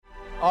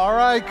All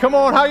right, come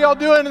on. How y'all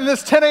doing in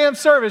this 10 a.m.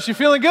 service? You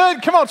feeling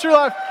good? Come on, True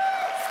Life.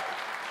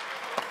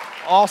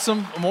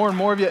 Awesome. More and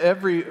more of you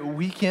every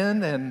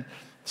weekend, and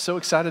so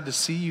excited to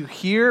see you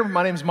here.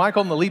 My name's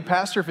Michael. I'm the lead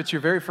pastor. If it's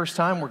your very first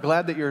time, we're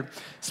glad that you're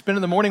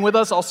spending the morning with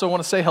us. Also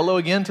want to say hello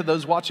again to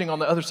those watching on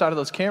the other side of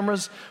those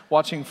cameras,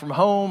 watching from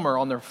home or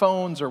on their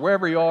phones or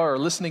wherever you are or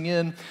listening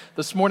in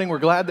this morning. We're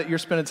glad that you're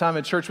spending time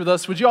in church with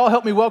us. Would you all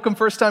help me welcome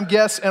first-time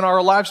guests and our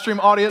live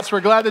stream audience?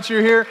 We're glad that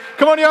you're here.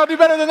 Come on, y'all, do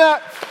better than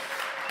that.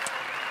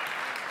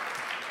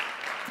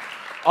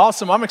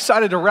 Awesome. I'm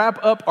excited to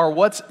wrap up our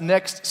What's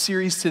Next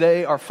series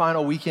today, our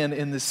final weekend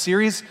in this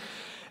series.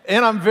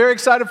 And I'm very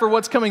excited for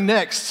what's coming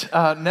next.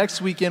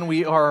 Next weekend,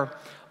 we are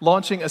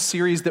launching a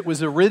series that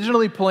was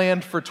originally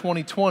planned for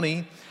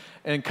 2020,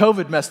 and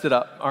COVID messed it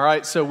up, all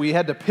right? So we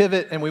had to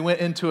pivot, and we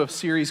went into a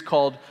series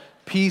called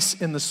Peace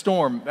in the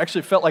Storm. Actually,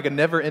 it felt like a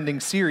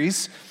never-ending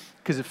series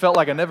because it felt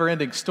like a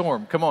never-ending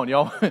storm. Come on,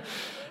 y'all.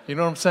 You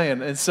know what I'm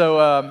saying? And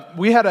so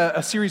we had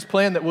a series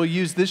planned that we'll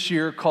use this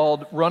year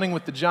called Running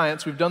with the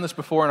Giants. We've done this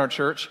before in our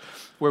church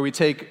where we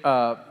take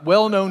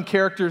well-known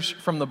characters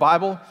from the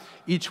Bible.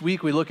 Each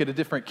week we look at a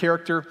different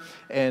character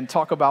and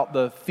talk about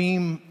the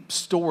theme,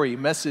 story,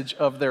 message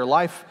of their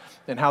life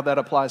and how that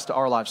applies to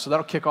our lives. So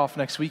that'll kick off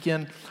next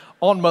weekend.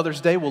 On Mother's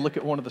Day, we'll look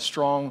at one of the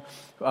strong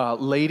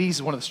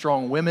ladies, one of the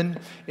strong women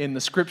in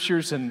the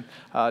scriptures and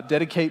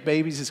dedicate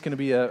babies. It's going to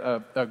be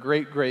a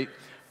great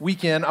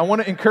weekend. I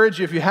want to encourage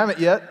you, if you haven't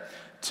yet,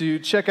 to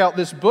check out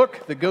this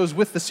book that goes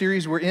with the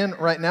series we're in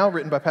right now,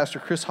 written by Pastor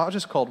Chris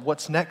Hodges, called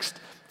What's Next.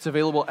 It's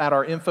available at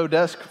our info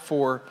desk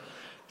for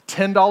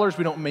 $10.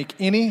 We don't make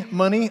any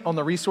money on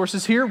the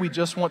resources here. We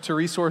just want to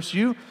resource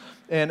you.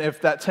 And if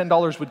that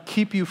 $10 would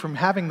keep you from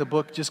having the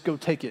book, just go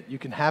take it. You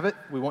can have it.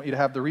 We want you to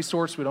have the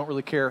resource. We don't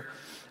really care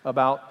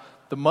about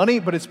the money,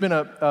 but it's been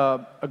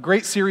a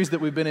great series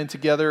that we've been in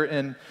together,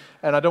 and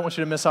I don't want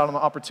you to miss out on the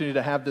opportunity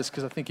to have this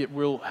because I think it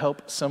will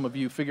help some of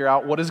you figure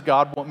out, what does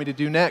God want me to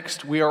do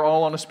next? We are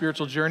all on a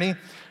spiritual journey.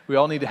 We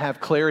all need to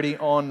have clarity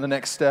on the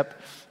next step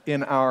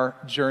in our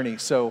journey.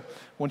 So I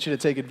want you to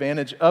take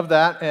advantage of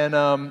that, and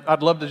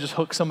I'd love to just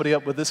hook somebody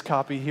up with this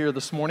copy here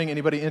this morning.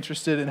 Anybody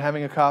interested in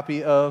having a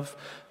copy of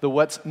the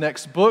What's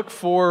Next book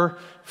for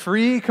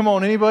free? Come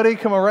on, anybody?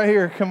 Come on, right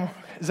here. Come on.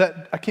 Is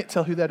that, I can't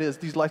tell who that is.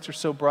 These lights are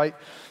so bright.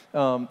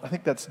 I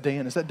think that's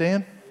Dan. Is that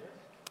Dan?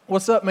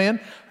 What's up,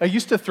 man? I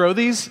used to throw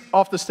these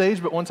off the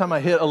stage, but one time I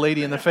hit a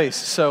lady in the face,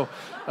 so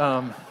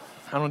I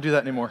don't do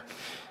that anymore.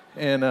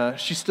 And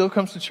she still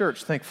comes to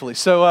church, thankfully.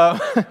 So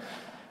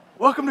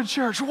welcome to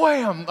church,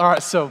 wham! All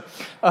right, so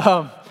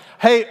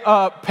hey,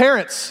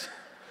 parents,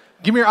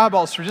 give me your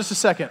eyeballs for just a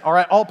second. All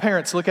right, all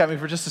parents, look at me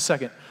for just a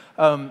second.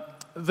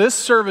 This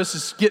service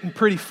is getting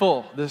pretty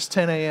full, this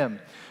 10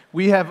 a.m.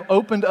 We have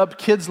opened up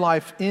Kids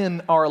Life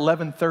in our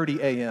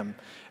 11:30 a.m.,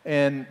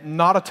 and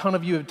not a ton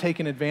of you have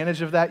taken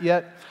advantage of that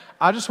yet.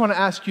 I just want to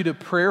ask you to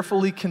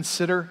prayerfully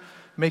consider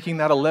making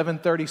that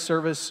 11:30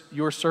 service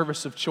your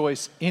service of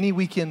choice any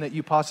weekend that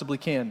you possibly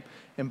can.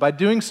 And by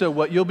doing so,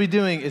 what you'll be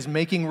doing is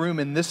making room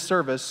in this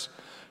service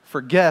for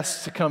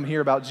guests to come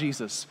hear about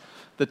Jesus.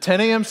 The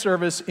 10 a.m.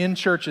 service in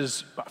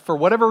churches, for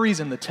whatever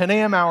reason, the 10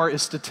 a.m. hour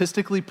is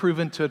statistically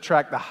proven to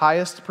attract the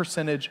highest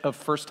percentage of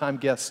first-time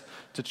guests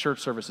to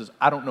church services.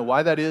 I don't know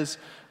why that is,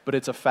 but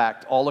it's a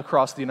fact all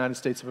across the United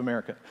States of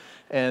America.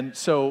 And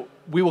so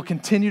we will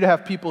continue to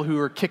have people who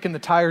are kicking the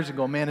tires and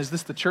going, man, is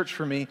this the church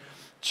for me?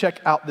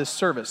 Check out this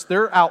service.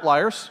 There are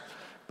outliers,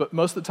 but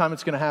most of the time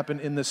it's going to happen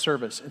in this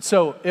service. And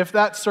so if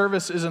that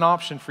service is an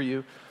option for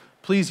you,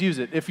 please use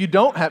it. If you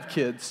don't have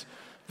kids,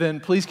 then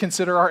please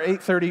consider our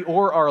 8:30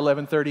 or our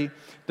 11:30.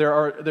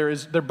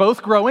 They're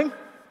both growing,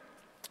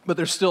 but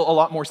there's still a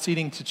lot more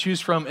seating to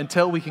choose from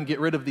until we can get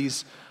rid of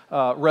these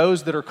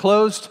rows that are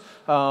closed,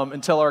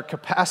 until our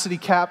capacity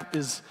cap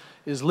is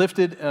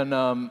lifted,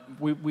 and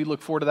we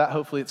look forward to that.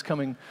 Hopefully it's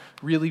coming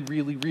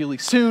really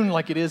soon,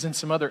 like it is in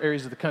some other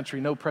areas of the country.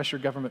 No pressure,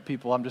 government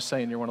people. I'm just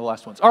saying you're one of the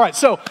last ones. All right,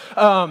 so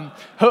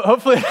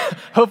hopefully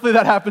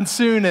that happens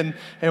soon,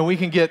 and we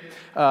can get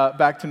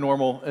back to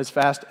normal as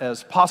fast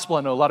as possible.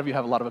 I know a lot of you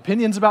have a lot of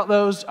opinions about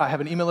those. I have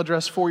an email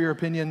address for your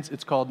opinions.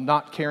 It's called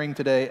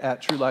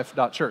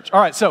notcaringtoday@truelife.church. All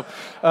right, so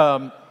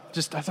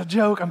just as a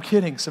joke, I'm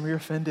kidding. Some of you are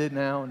offended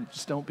now, and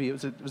just don't be.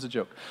 It was a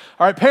joke.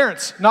 All right,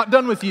 parents, not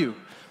done with you.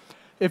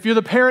 If you're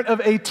the parent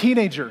of a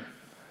teenager,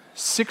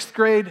 6th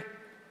grade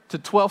to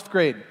 12th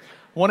grade, I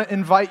want to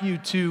invite you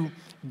to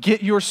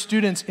get your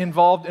students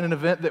involved in an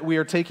event that we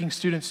are taking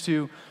students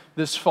to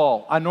this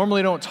fall. I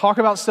normally don't talk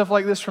about stuff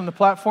like this from the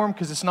platform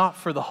because it's not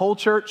for the whole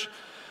church,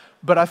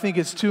 but I think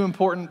it's too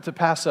important to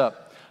pass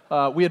up.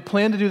 We had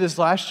planned to do this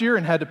last year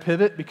and had to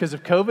pivot because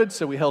of COVID,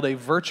 so we held a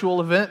virtual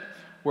event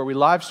where we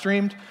live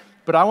streamed.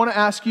 But I want to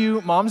ask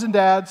you, moms and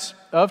dads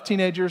of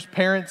teenagers,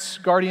 parents,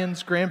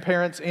 guardians,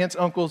 grandparents, aunts,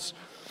 uncles,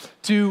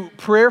 to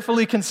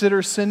prayerfully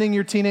consider sending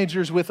your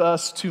teenagers with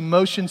us to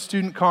Motion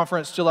Student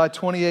Conference, July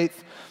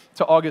 28th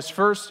to August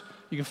 1st.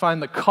 You can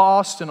find the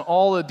cost and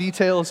all the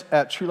details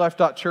at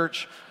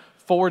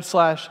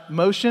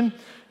truelife.church/motion.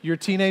 Your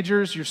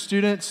teenagers, your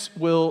students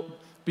will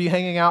be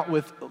hanging out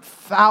with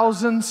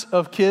thousands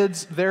of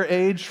kids their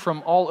age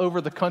from all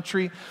over the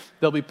country.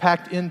 They'll be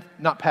packed in,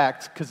 not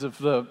packed because of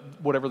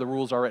whatever the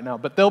rules are right now,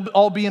 but they'll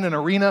all be in an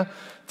arena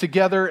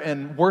together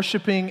and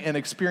worshiping and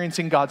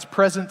experiencing God's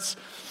presence,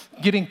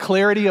 getting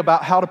clarity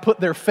about how to put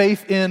their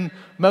faith in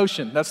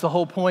motion. That's the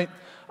whole point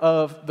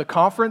of the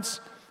conference.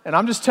 And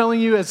I'm just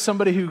telling you, as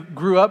somebody who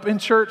grew up in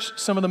church,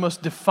 some of the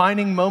most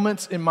defining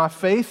moments in my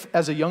faith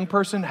as a young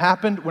person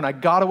happened when I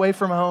got away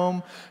from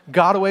home,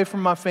 got away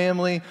from my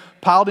family,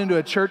 piled into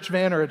a church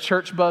van or a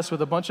church bus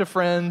with a bunch of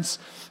friends.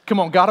 Come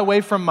on, got away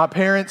from my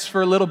parents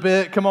for a little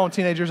bit. Come on,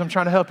 teenagers, I'm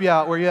trying to help you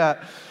out. Where you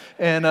at?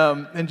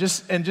 And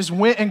just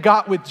went and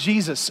got with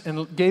Jesus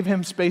and gave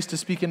him space to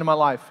speak into my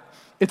life.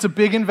 It's a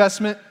big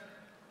investment,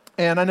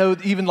 and I know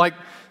even like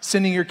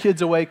sending your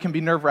kids away can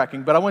be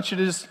nerve-wracking, but I want you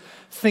to just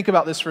think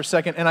about this for a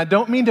second. And I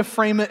don't mean to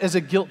frame it as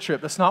a guilt trip.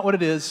 That's not what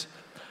it is.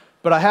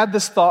 But I had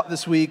this thought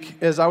this week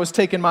as I was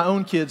taking my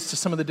own kids to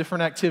some of the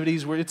different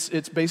activities where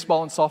it's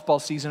baseball and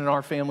softball season in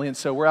our family, and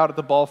so we're out at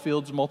the ball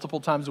fields multiple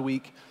times a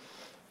week.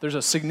 There's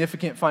a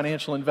significant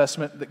financial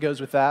investment that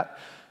goes with that.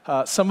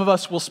 Some of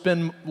us will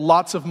spend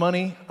lots of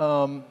money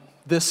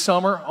this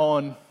summer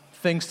on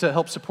things to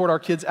help support our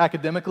kids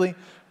academically.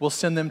 We'll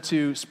send them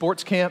to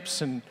sports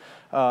camps and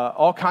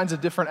all kinds of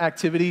different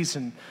activities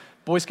and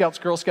Boy Scouts,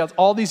 Girl Scouts,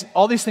 all these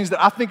things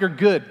that I think are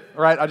good,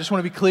 right? I just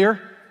want to be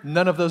clear,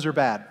 none of those are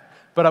bad.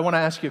 But I want to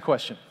ask you a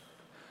question.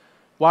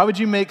 Why would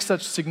you make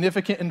such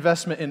significant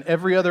investment in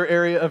every other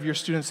area of your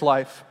student's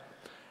life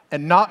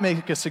and not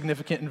make a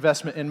significant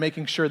investment in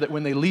making sure that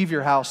when they leave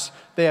your house,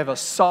 they have a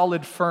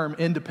solid, firm,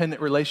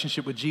 independent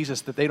relationship with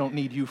Jesus that they don't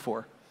need you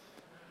for?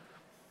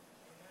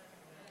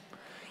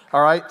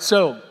 All right,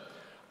 so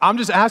I'm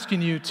just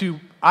asking you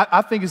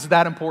I think it's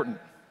that important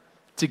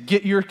to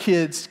get your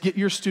kids, get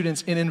your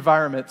students in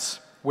environments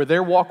where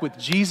their walk with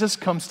Jesus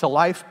comes to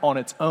life on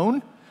its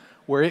own,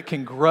 where it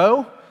can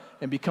grow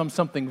and become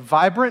something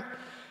vibrant.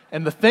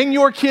 And the thing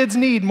your kids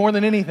need more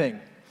than anything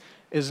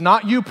is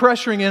not you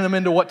pressuring them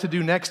into what to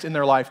do next in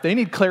their life. They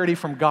need clarity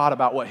from God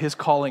about what his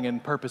calling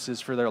and purpose is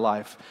for their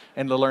life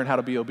and to learn how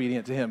to be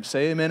obedient to him.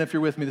 Say amen if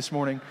you're with me this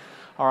morning.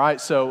 All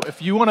right, so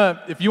if you want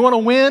to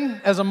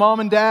win as a mom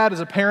and dad, as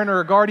a parent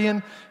or a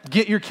guardian,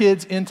 get your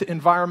kids into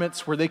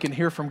environments where they can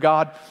hear from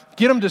God.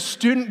 Get them to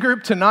student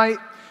group tonight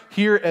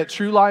here at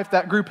True Life.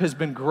 That group has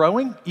been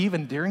growing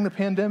even during the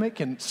pandemic,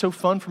 and it's so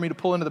fun for me to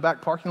pull into the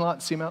back parking lot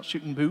and see them out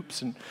shooting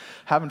hoops and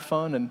having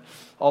fun and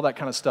all that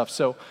kind of stuff.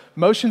 So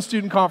Motion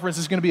Student Conference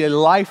is going to be a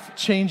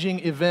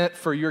life-changing event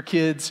for your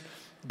kids.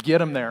 Get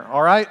them there,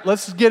 all right?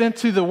 Let's get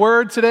into the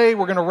Word today.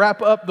 We're going to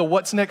wrap up the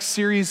What's Next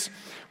series.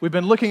 We've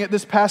been looking at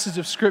this passage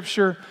of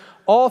Scripture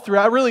all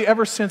throughout, really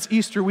ever since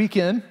Easter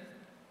weekend,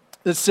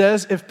 that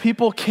says if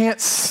people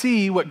can't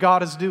see what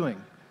God is doing,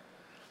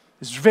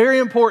 it's very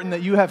important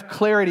that you have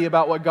clarity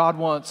about what God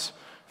wants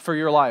for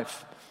your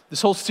life.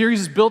 This whole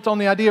series is built on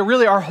the idea,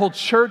 really our whole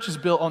church is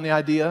built on the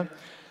idea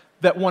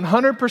that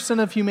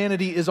 100% of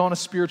humanity is on a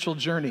spiritual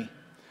journey.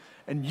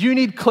 And you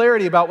need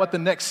clarity about what the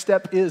next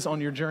step is on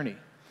your journey.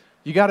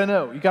 You got to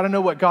know. You got to know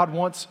what God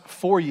wants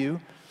for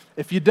you.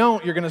 If you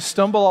don't, you're going to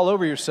stumble all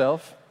over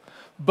yourself.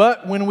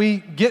 But when we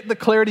get the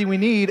clarity we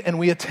need and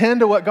we attend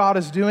to what God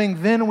is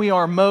doing, then we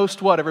are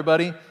most what,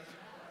 everybody?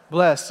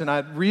 Blessed. And I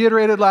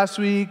reiterated last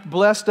week,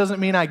 blessed doesn't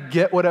mean I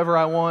get whatever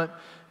I want.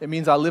 It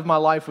means I live my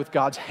life with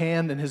God's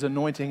hand and his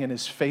anointing and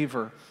his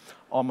favor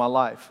on my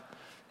life.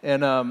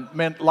 And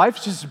man,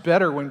 life's just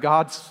better when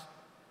God's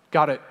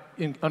got it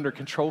under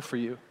control for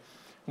you.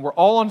 And we're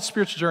all on a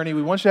spiritual journey.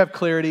 We want you to have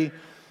clarity.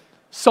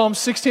 Psalm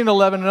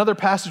 16:11, another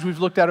passage we've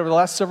looked at over the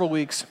last several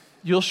weeks.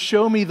 You'll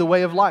show me the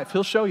way of life.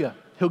 He'll show you.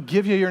 He'll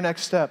give you your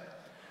next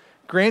step,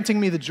 granting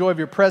me the joy of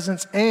your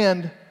presence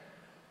and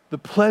the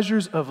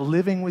pleasures of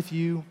living with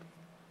you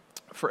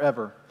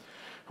forever.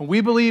 And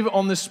we believe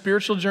on this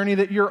spiritual journey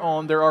that you're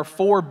on, there are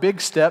 4 big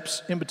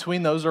steps. In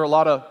between those are a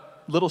lot of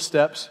little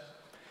steps.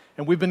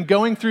 And we've been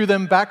going through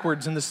them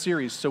backwards in this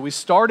series. So we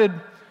started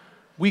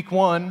week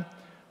 1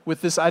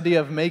 with this idea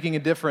of making a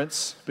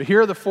difference. But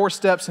here are the 4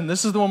 steps, and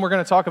this is the one we're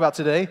going to talk about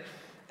today.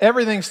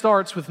 Everything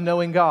starts with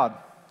knowing God,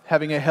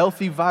 having a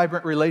healthy,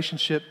 vibrant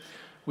relationship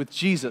with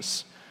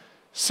Jesus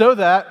so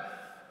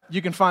that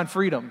you can find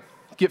freedom.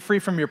 Get free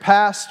from your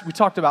past. We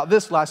talked about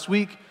this last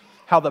week,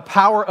 how the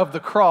power of the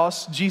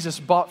cross, Jesus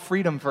bought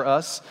freedom for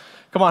us.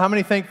 Come on, how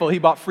many thankful he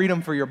bought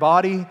freedom for your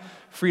body,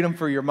 freedom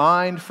for your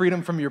mind,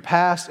 freedom from your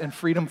past, and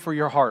freedom for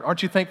your heart?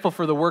 Aren't you thankful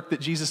for the work that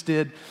Jesus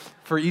did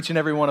for each and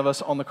every one of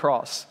us on the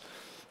cross?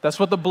 That's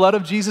what the blood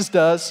of Jesus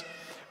does.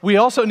 We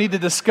also need to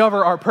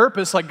discover our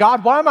purpose. Like,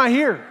 God, why am I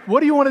here?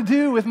 What do you want to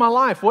do with my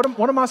life? What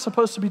am I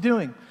supposed to be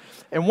doing?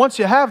 And once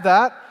you have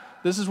that,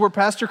 this is where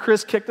Pastor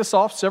Chris kicked us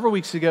off several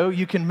weeks ago,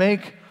 you can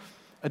make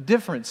a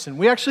difference. And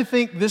we actually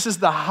think this is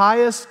the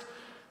highest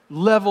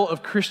level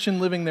of Christian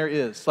living there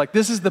is. Like,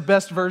 this is the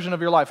best version of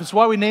your life. It's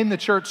why we name the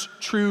church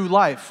True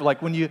Life.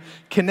 Like, when you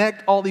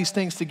connect all these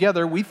things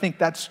together, we think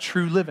that's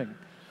true living.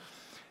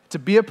 To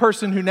be a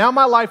person who now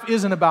my life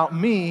isn't about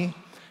me,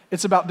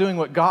 it's about doing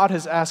what God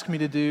has asked me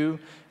to do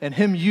and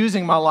him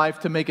using my life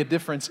to make a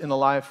difference in the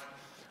life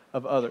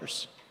of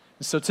others.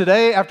 And so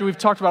today, after we've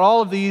talked about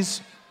all of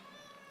these,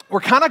 we're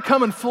kind of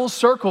coming full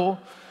circle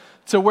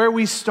to where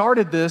we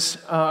started this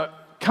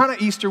kind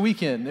of Easter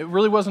weekend. It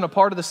really wasn't a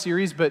part of the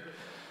series, but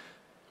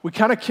we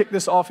kind of kicked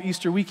this off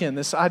Easter weekend,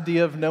 this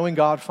idea of knowing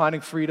God,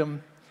 finding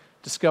freedom,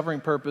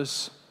 discovering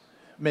purpose,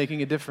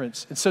 making a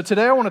difference. And so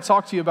today I want to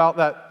talk to you about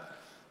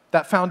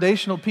that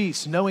foundational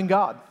piece, knowing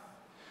God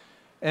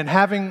and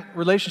having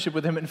relationship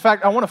with Him. In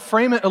fact, I want to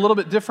frame it a little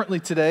bit differently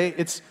today.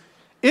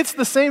 It's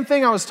the same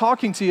thing I was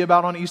talking to you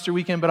about on Easter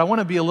weekend, but I want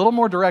to be a little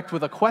more direct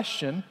with a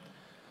question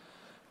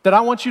that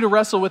I want you to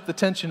wrestle with the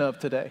tension of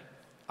today.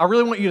 I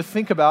really want you to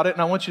think about it,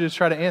 and I want you to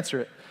try to answer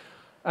it.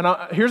 And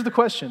here's the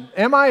question.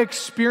 Am I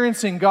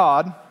experiencing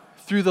God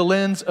through the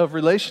lens of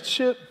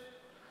relationship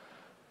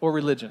or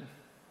religion?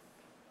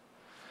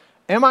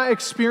 Am I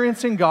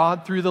experiencing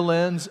God through the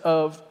lens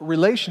of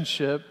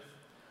relationship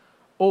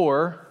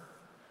or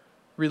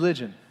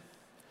religion?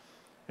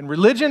 And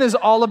religion is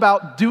all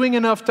about doing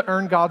enough to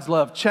earn God's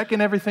love,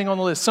 checking everything on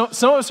the list. Some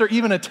of us are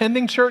even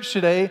attending church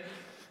today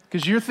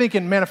because you're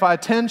thinking, man, if I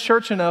attend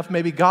church enough,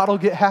 maybe God will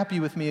get happy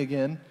with me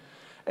again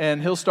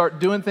and He'll start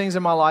doing things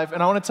in my life.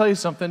 And I want to tell you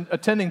something,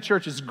 attending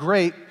church is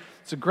great.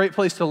 It's a great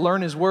place to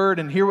learn His Word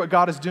and hear what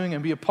God is doing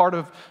and be a part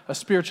of a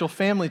spiritual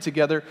family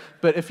together.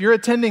 But if you're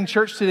attending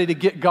church today to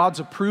get God's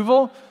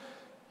approval,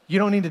 you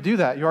don't need to do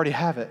that. You already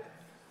have it.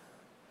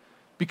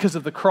 Because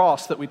of the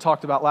cross that we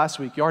talked about last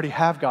week, you already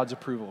have God's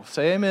approval.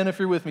 Say amen if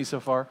you're with me so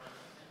far.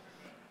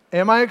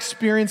 Am I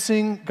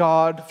experiencing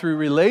God through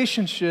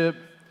relationship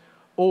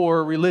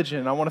or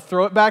religion? I want to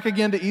throw it back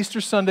again to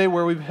Easter Sunday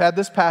where we've had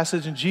this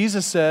passage, and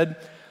Jesus said,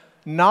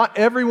 "Not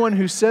everyone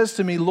who says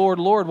to me, 'Lord,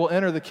 Lord,' will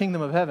enter the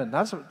kingdom of heaven."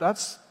 That's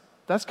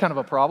kind of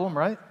a problem,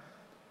 right?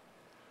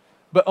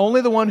 "But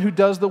only the one who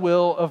does the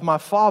will of my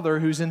Father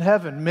who's in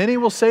heaven. Many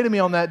will say to me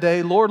on that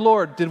day, 'Lord,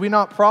 Lord, did we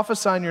not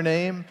prophesy in your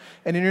name,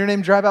 and in your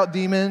name drive out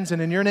demons,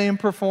 and in your name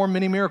perform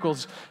many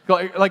miracles?'"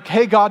 Like,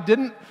 hey, God,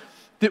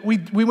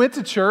 we went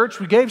to church,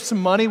 we gave some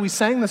money, we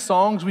sang the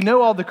songs, we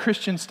know all the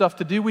Christian stuff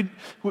to do.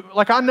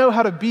 I know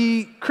how to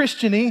be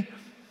Christian-y.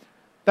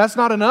 That's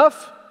not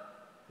enough?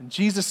 And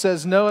Jesus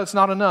says, no, it's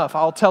not enough.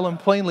 I'll tell him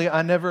plainly,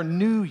 I never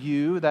knew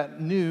you.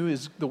 That "knew"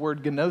 is the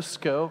word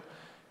gnosko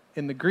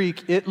in the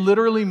Greek. It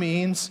literally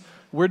means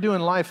we're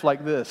doing life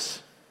like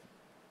this.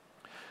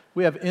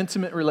 We have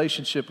intimate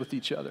relationship with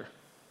each other.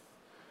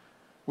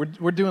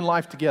 We're doing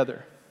life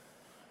together.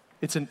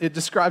 It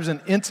describes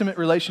an intimate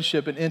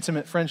relationship, an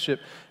intimate friendship.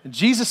 And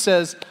Jesus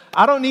says,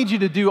 I don't need you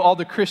to do all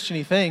the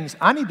Christian-y things.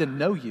 I need to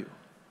know you.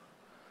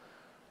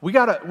 We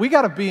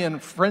gotta be in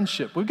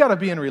friendship. We've got to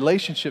be in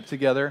relationship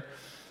together.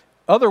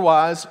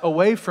 Otherwise,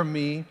 away from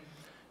me,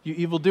 you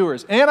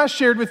evildoers. And I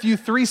shared with you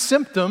 3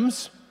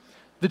 symptoms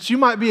that you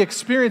might be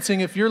experiencing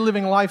if you're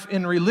living life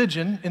in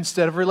religion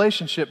instead of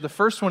relationship. The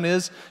first one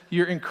is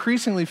you're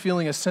increasingly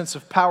feeling a sense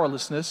of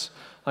powerlessness.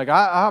 Like,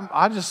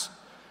 I just,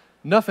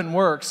 nothing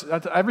works.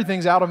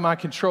 Everything's out of my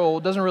control.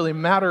 It doesn't really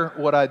matter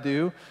what I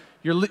do.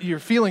 You're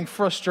feeling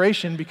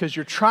frustration because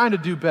you're trying to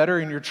do better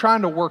and you're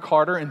trying to work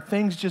harder and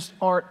things just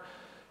aren't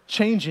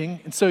changing.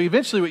 And so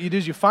eventually what you do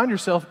is you find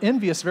yourself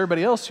envious of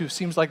everybody else who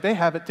seems like they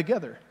have it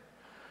together.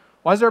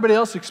 Why is everybody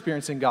else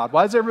experiencing God?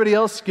 Why is everybody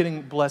else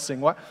getting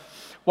blessing?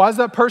 Why is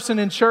that person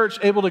in church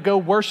able to go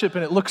worship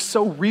and it looks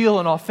so real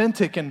and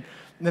authentic and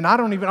then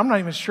I'm not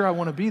even sure I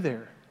want to be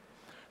there?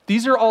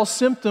 These are all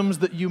symptoms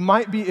that you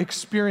might be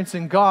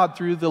experiencing God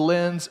through the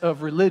lens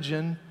of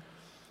religion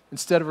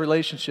instead of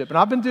relationship. And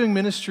I've been doing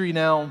ministry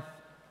now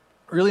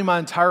really my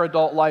entire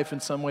adult life in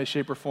some way,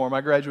 shape, or form.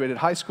 I graduated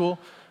high school,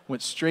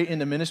 went straight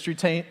into ministry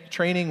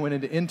training, went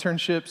into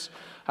internships.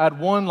 I had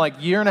one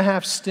year and a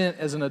half stint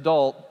as an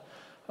adult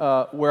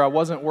where I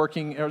wasn't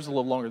working, it was a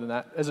little longer than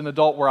that, as an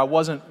adult where I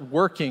wasn't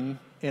working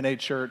in a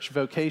church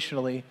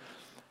vocationally,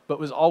 but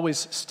was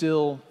always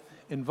still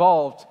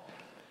involved.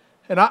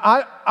 And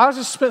I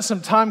just spent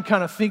some time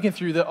kind of thinking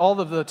through that all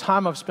of the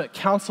time I've spent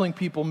counseling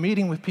people,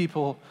 meeting with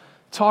people,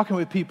 talking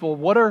with people.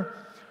 What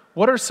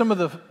are some of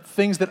the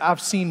things that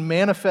I've seen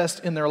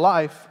manifest in their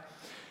life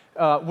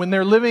when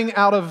they're living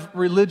out of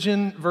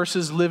religion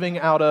versus living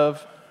out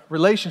of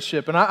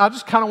relationship? And I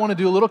just kind of want to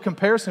do a little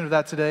comparison of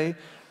that today.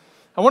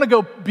 I want to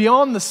go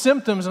beyond the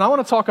symptoms, and I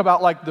want to talk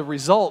about the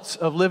results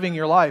of living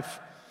your life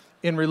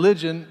in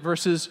religion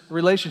versus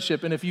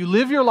relationship. And if you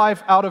live your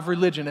life out of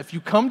religion, if you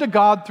come to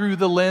God through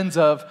the lens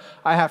of,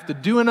 I have to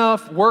do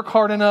enough, work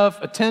hard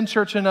enough, attend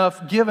church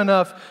enough, give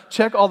enough,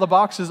 check all the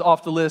boxes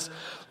off the list,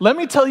 let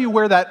me tell you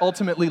where that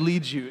ultimately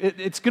leads you.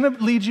 It's going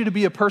to lead you to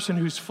be a person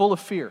who's full of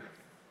fear.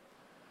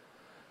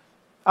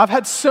 I've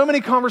had so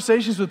many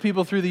conversations with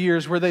people through the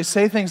years where they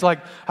say things like,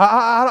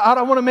 I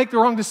don't want to make the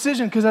wrong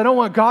decision because I don't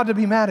want God to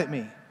be mad at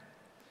me.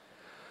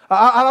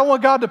 I don't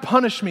want God to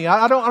punish me.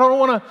 I don't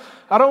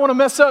want to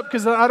mess up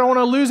because I don't want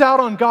to lose out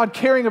on God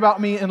caring about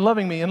me and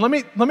loving me. And let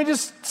me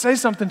just say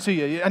something to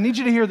you. I need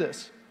you to hear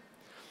this.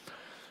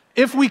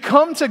 If we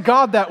come to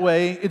God that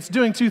way, it's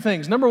doing 2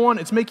 things. Number 1,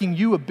 it's making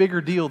you a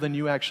bigger deal than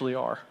you actually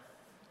are.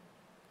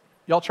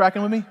 Y'all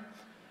tracking with me?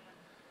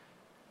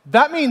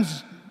 That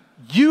means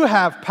You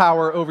have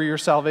power over your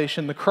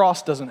salvation. The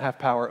cross doesn't have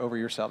power over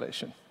your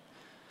salvation.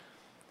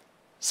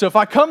 So if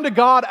I come to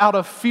God out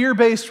of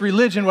fear-based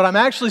religion, what I'm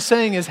actually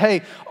saying is,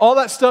 hey, all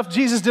that stuff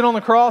Jesus did on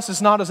the cross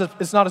is not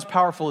as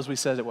powerful as we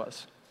said it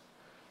was.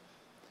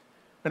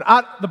 And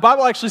the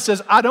Bible actually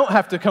says I don't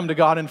have to come to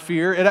God in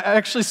fear. It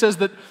actually says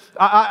that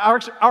I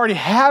already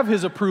have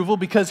his approval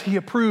because he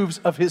approves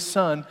of his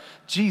son,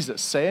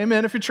 Jesus. Say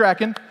amen if you're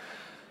tracking.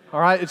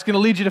 All right, it's going to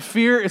lead you to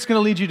fear. It's going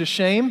to lead you to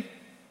shame.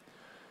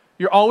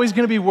 You're always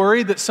going to be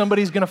worried that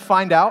somebody's going to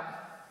find out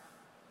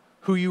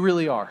who you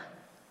really are.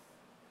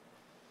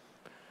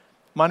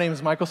 My name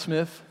is Michael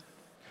Smith.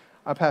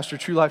 I pastor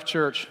True Life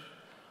Church.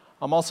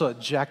 I'm also a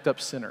jacked up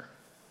sinner.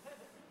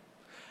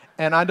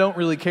 And I don't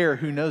really care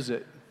who knows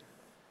it.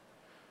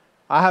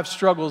 I have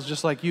struggles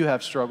just like you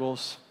have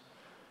struggles.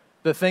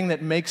 The thing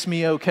that makes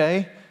me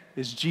okay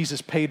is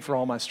Jesus paid for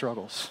all my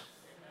struggles.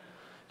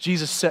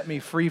 Jesus set me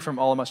free from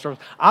all of my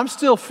struggles. I'm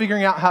still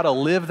figuring out how to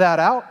live that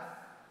out,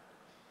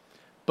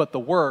 but the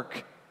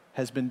work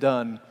has been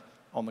done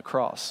on the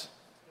cross.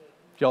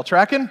 Y'all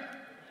tracking?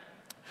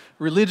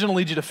 Religion will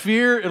lead you to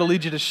fear, it'll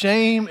lead you to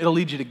shame, it'll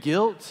lead you to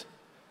guilt.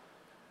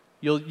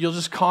 You'll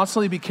just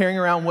constantly be carrying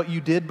around what you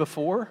did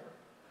before.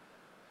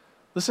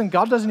 Listen,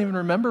 God doesn't even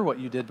remember what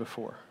you did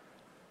before.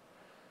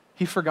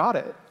 He forgot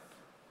it.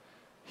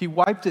 He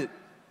wiped it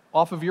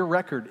off of your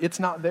record. It's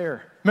not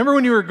there. Remember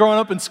when you were growing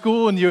up in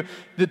school and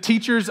the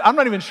teachers, I'm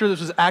not even sure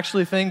this was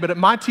actually a thing, but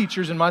my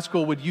teachers in my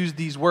school would use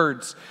these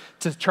words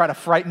to try to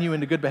frighten you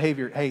into good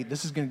behavior. Hey,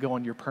 this is going to go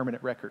on your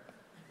permanent record.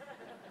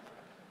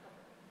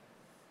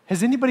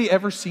 Has anybody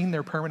ever seen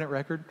their permanent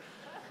record?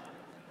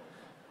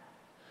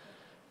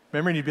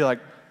 Remember, and you'd be like,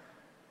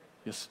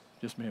 yes,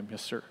 ma'am,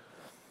 yes, sir.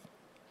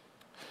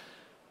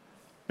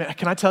 Man,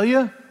 can I tell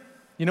you?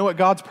 You know what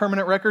God's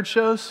permanent record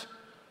shows?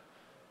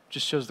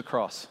 Just shows the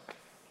cross.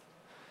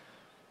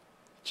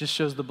 Just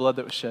shows the blood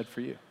that was shed for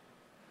you.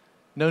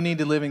 No need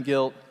to live in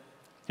guilt.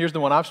 Here's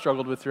the one I've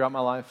struggled with throughout my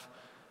life.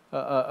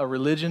 A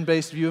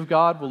religion-based view of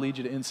God will lead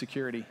you to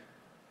insecurity.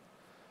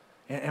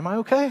 Am I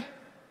okay?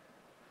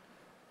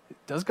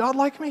 Does God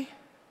like me?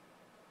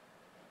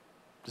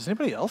 Does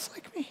anybody else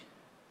like me?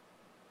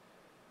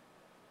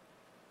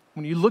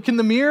 When you look in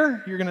the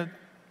mirror, you're going to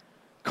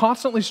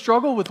constantly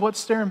struggle with what's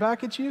staring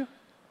back at you.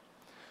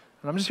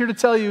 And I'm just here to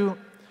tell you,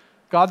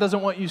 God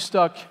doesn't want you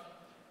stuck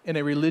in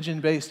a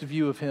religion-based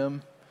view of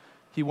him.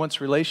 He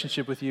wants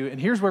relationship with you. And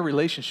here's where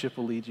relationship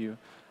will lead you.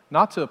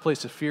 Not to a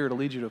place of fear, it'll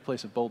lead you to a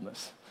place of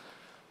boldness.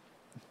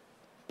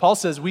 Paul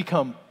says we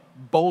come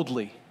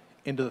boldly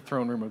into the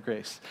throne room of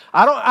grace.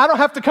 I don't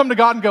have to come to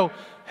God and go,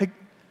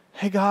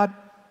 hey God,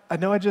 I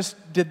know I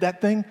just did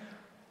that thing,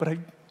 but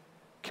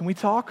can we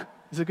talk?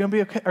 Is it going to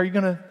be okay? Are you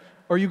going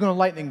to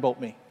lightning bolt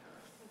me?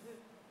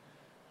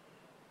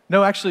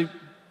 No, actually,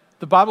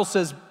 the Bible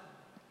says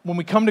when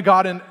we come to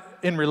God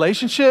in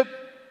relationship,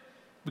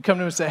 we come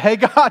to him and say, hey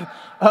God,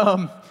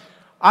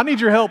 I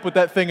need your help with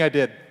that thing I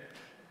did.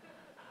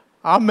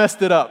 I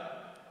messed it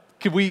up.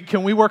 Can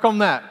we work on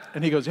that?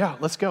 And he goes, yeah,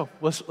 let's go.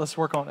 Let's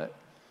work on it.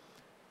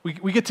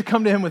 We get to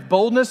come to him with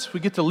boldness. We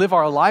get to live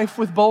our life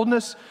with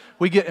boldness.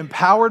 We get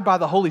empowered by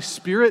the Holy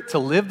Spirit to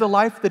live the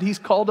life that he's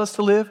called us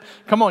to live.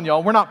 Come on,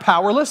 y'all. We're not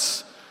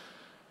powerless.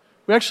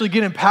 We actually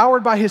get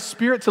empowered by his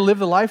Spirit to live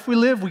the life we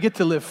live. We get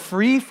to live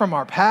free from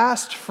our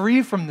past,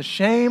 free from the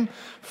shame,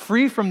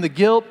 free from the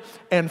guilt,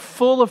 and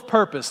full of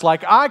purpose.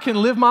 Like I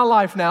can live my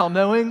life now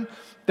knowing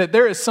that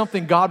there is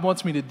something God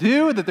wants me to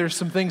do, that there's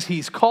some things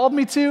he's called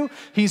me to.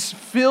 He's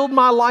filled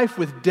my life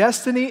with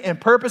destiny and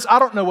purpose. I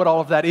don't know what all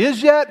of that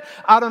is yet.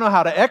 I don't know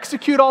how to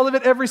execute all of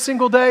it every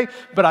single day,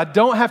 but I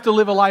don't have to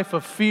live a life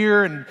of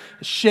fear and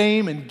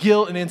shame and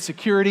guilt and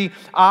insecurity.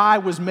 I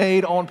was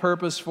made on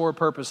purpose for a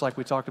purpose like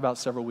we talked about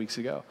several weeks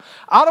ago.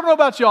 I don't know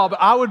about y'all,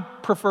 but I would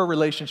prefer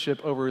relationship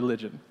over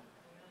religion.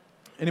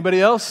 Anybody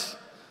else?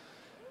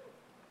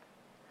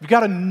 You've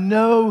got to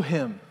know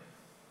him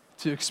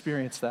to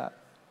experience that.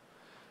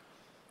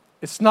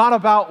 It's not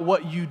about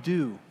what you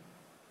do.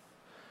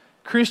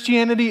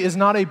 Christianity is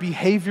not a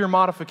behavior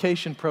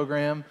modification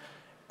program.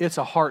 It's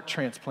a heart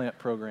transplant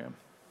program.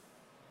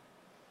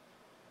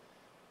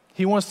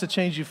 He wants to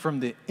change you from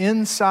the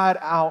inside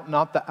out,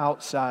 not the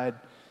outside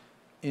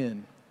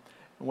in.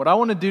 And what I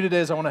want to do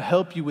today is I want to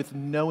help you with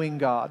knowing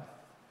God.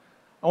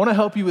 I want to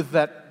help you with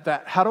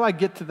that how do I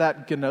get to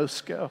that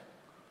gnosko?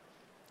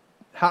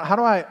 How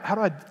do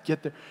I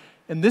get there?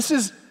 And this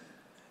is,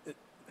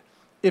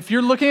 if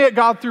you're looking at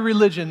God through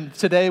religion,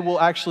 today will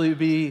actually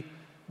be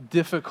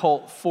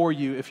difficult for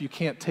you if you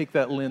can't take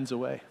that lens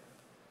away.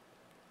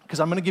 Because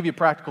I'm going to give you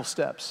practical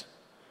steps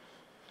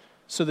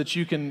so that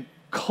you can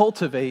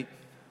cultivate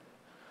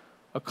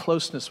a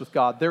closeness with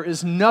God. There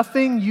is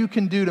nothing you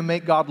can do to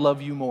make God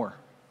love you more.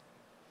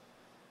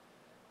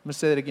 I'm going to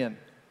say that again.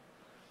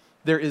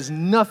 There is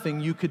nothing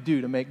you could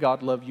do to make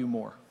God love you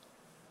more.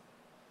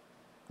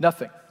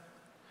 Nothing.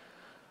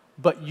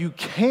 But you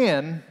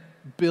can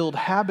build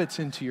habits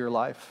into your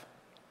life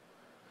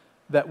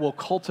that will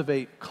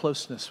cultivate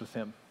closeness with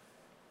him,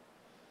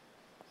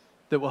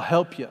 that will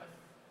help you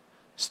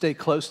stay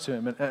close to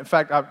him. And in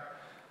fact,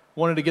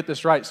 wanted to get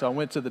this right, so I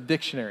went to the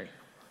dictionary.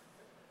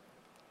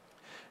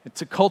 And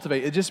to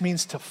cultivate, it just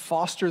means to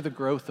foster the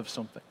growth of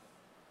something.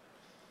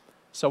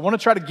 So I want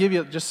to try to give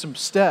you just some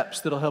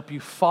steps that'll help you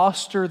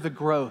foster the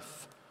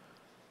growth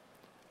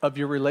of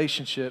your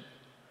relationship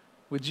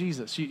with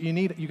Jesus.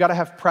 You got to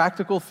have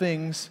practical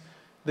things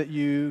that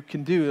you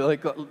can do,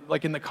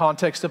 like in the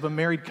context of a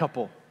married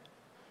couple,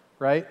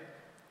 right?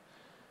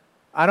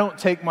 I don't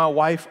take my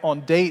wife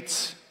on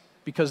dates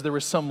because there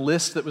was some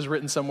list that was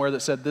written somewhere that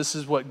said this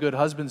is what good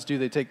husbands do.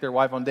 They take their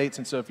wife on dates,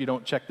 and so if you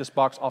don't check this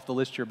box off the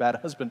list, you're a bad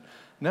husband.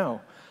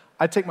 No,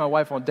 I take my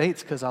wife on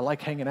dates because I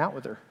like hanging out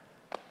with her.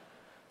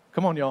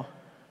 Come on, y'all.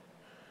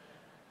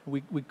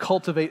 We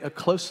cultivate a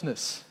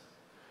closeness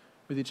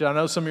with each other.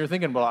 I know some of you are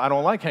thinking, well, I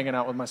don't like hanging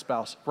out with my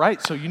spouse.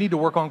 Right, so you need to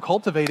work on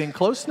cultivating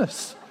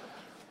closeness.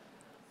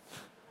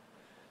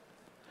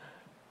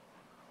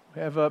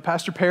 We have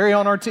Pastor Perry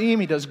on our team.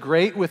 He does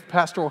great with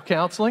pastoral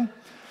counseling.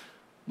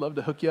 Love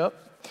to hook you up.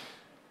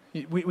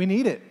 We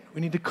need it.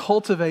 We need to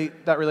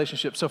cultivate that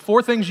relationship. So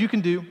 4 things you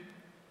can do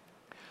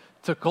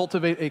to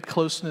cultivate a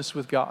closeness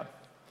with God.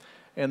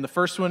 And the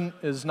first one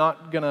is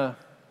not going to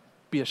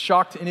be a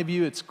shock to any of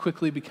you. It's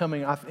quickly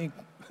becoming, I think,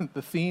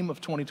 the theme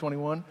of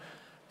 2021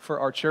 for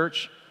our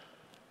church.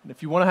 And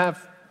if you want to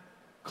have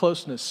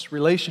closeness,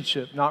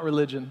 relationship, not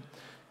religion,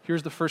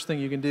 here's the first thing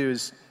you can do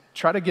is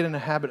try to get in a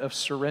habit of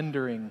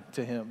surrendering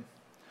to Him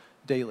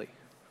daily.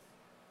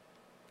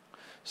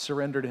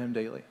 Surrender to Him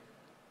daily.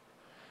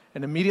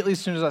 And immediately as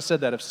soon as I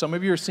said that, if some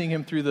of you are seeing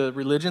Him through the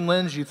religion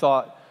lens, you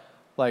thought,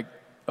 like,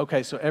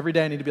 okay, so every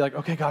day I need to be like,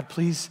 okay, God,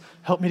 please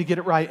help me to get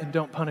it right and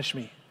don't punish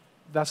me.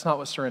 That's not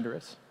what surrender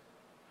is.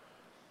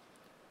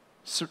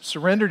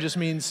 Surrender just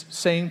means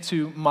saying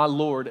to my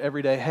Lord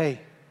every day,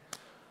 hey,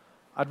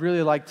 I'd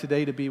really like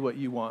today to be what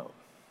you want.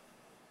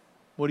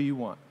 What do you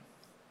want?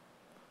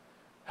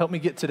 Help me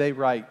get today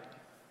right.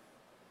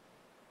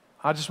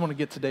 I just want to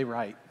get today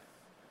right.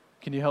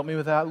 Can you help me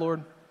with that,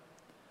 Lord?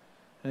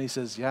 And He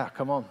says, yeah,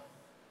 come on.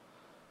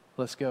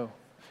 Let's go.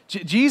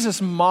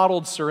 Jesus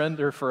modeled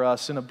surrender for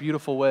us in a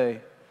beautiful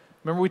way.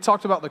 Remember we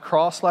talked about the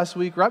cross last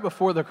week? Right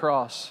before the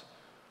cross,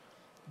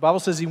 the Bible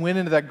says He went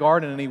into that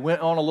garden and He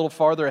went on a little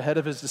farther ahead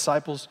of His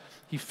disciples.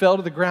 He fell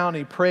to the ground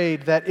and He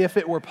prayed that if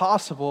it were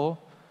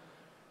possible,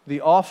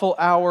 the awful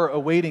hour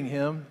awaiting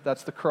Him,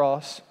 that's the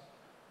cross,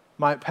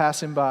 might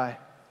pass Him by.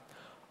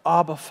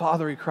 Abba,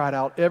 Father, He cried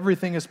out,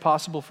 everything is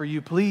possible for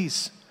you.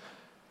 Please,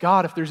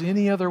 God, if there's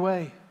any other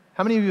way.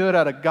 How many of you have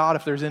had a God,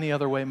 if there's any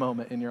other way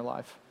moment in your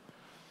life?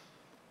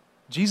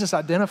 Jesus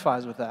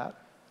identifies with that.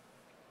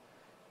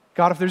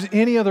 God, if there's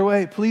any other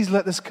way, please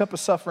let this cup of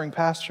suffering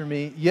pass through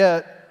me.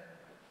 Yet,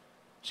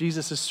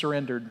 Jesus has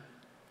surrendered.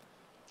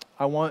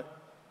 I want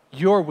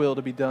your will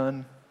to be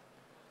done,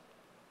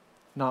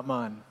 not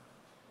mine.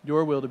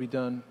 Your will to be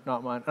done,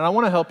 not mine. And I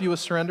want to help you with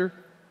surrender.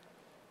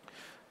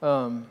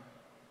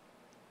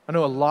 I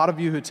know a lot of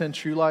you who attend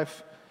True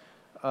Life,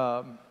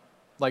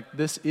 like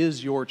this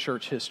is your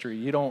church history.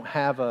 You don't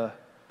have a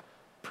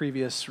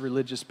previous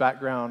religious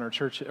background or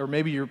church, or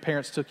maybe your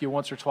parents took you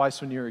once or twice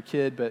when you were a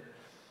kid, but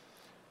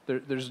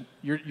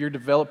you're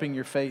developing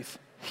your faith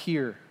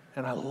here.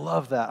 And I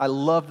love that. I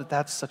love that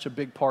that's such a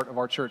big part of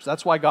our church.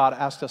 That's why God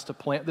asked us to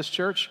plant this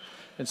church.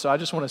 And so I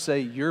just want to say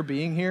your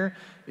being here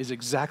is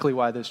exactly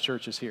why this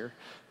church is here.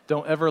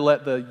 Don't ever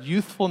let the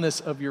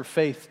youthfulness of your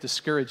faith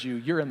discourage you.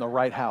 You're in the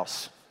right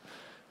house.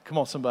 Come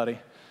on, somebody.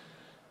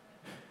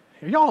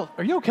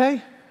 Are you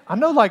okay? I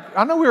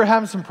know we were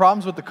having some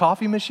problems with the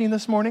coffee machine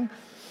this morning,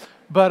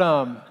 but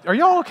are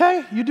y'all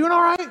okay? You doing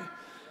all right?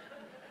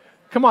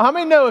 Come on, how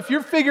many know if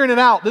you're figuring it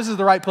out, this is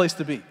the right place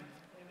to be?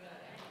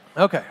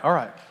 Okay, all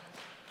right.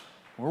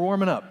 We're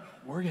warming up.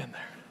 We're getting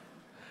there.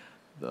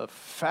 The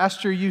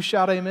faster you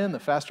shout amen, the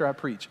faster I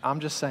preach. I'm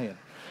just saying.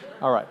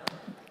 All right.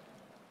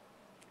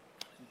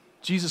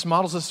 Jesus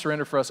models this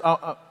surrender for us.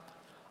 I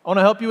want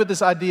to help you with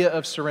this idea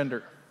of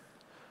surrender.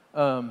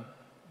 And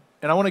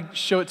I want to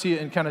show it to you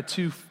in kind of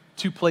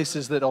two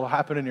places that will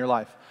happen in your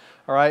life.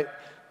 All right?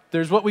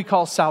 There's what we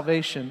call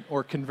salvation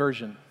or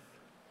conversion.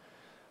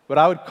 What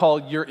I would call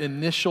your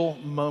initial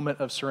moment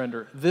of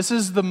surrender. This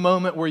is the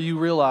moment where you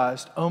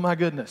realized, oh my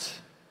goodness,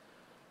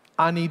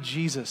 I need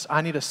Jesus.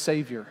 I need a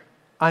Savior.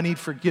 I need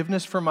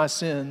forgiveness for my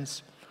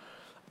sins.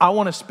 I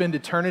want to spend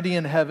eternity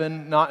in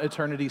heaven, not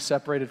eternity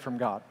separated from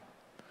God.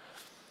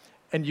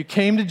 And you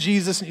came to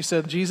Jesus and you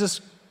said,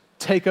 Jesus,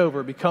 take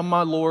over, become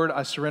my Lord.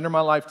 I surrender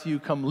my life to you.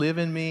 Come live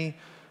in me.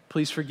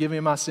 Please forgive me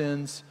my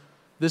sins.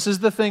 This is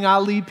the thing I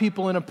lead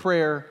people in a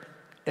prayer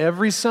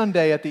every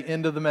Sunday at the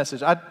end of the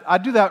message. I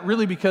do that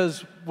really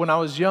because when I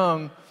was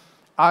young,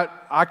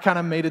 I kind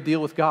of made a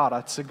deal with God.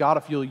 I said, God,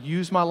 if you'll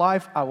use my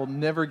life, I will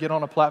never get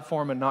on a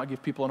platform and not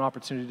give people an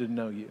opportunity to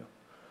know you.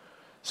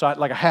 So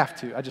I have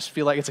to. I just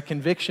feel like it's a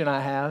conviction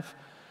I have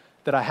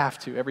that I have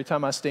to. Every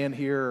time I stand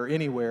here or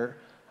anywhere,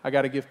 I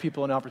got to give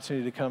people an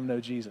opportunity to come know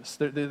Jesus.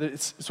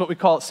 It's what we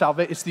call it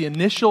salvation. It's the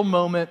initial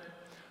moment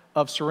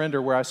of surrender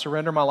where I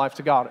surrender my life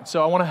to God. And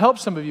so I want to help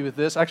some of you with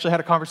this. I actually had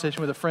a conversation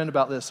with a friend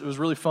about this. It was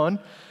really fun.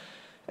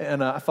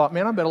 And I thought,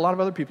 man, I bet a lot of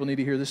other people need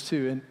to hear this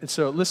too. And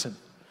so listen,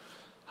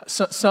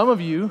 Some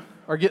of you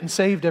are getting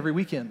saved every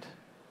weekend,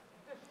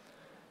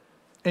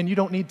 and you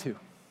don't need to.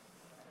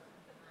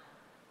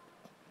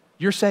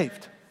 You're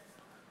saved.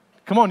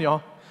 Come on,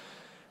 y'all.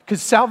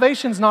 Because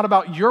salvation's not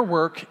about your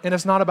work, and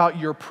it's not about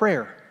your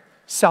prayer.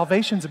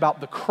 Salvation's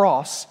about the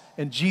cross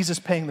and Jesus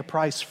paying the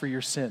price for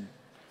your sin.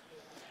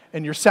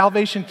 And your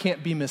salvation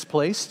can't be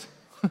misplaced.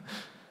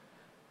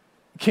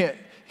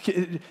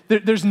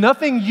 There's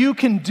nothing you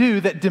can do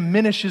that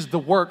diminishes the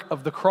work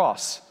of the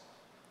cross.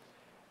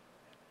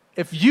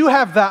 If you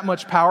have that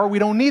much power, we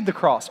don't need the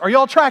cross. Are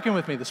y'all tracking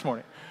with me this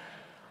morning?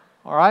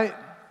 All right?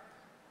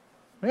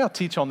 Maybe I'll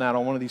teach on that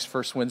on one of these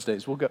First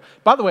Wednesdays. We'll go.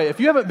 By the way, if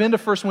you haven't been to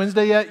First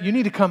Wednesday yet, you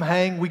need to come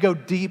hang. We go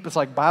deep. It's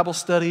like Bible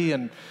study,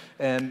 and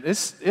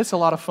it's a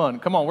lot of fun.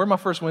 Come on, where's my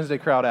First Wednesday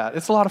crowd at?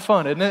 It's a lot of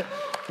fun, isn't it?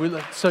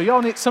 So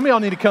some of y'all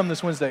need to come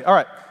this Wednesday. All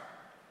right.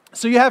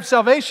 So you have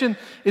salvation.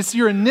 It's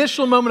your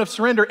initial moment of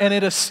surrender, and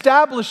it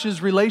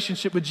establishes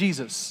relationship with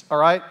Jesus. All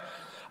right.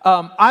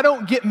 I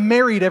don't get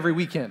married every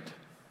weekend.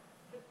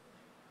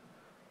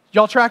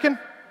 Y'all tracking?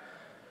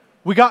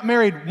 We got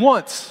married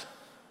once.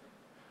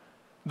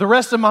 The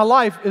rest of my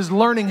life is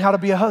learning how to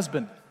be a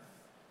husband.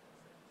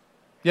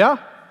 Yeah?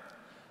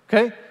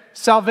 Okay?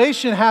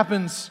 Salvation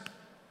happens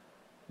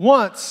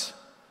once.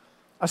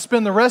 I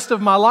spend the rest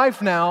of my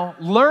life now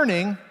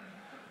learning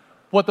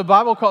what the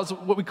Bible calls,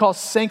 what we call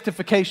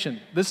sanctification.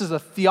 This is a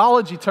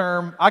theology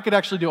term. I could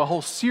actually do a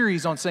whole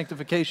series on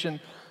sanctification.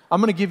 I'm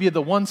going to give you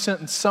the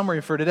one-sentence summary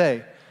for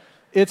today.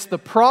 It's the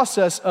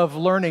process of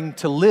learning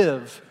to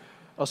live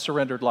a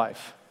surrendered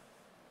life.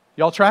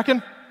 Y'all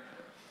tracking?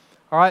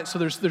 All right, so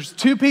there's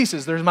two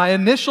pieces. There's my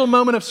initial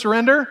moment of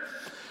surrender.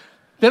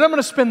 Then I'm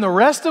going to spend the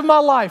rest of my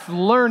life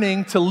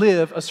learning to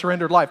live a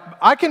surrendered life.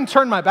 I can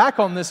turn my back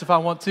on this if I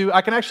want to.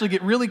 I can actually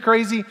get really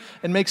crazy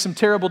and make some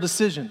terrible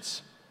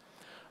decisions.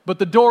 But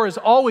the door is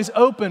always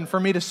open for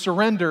me to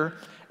surrender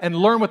and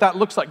learn what that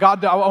looks like.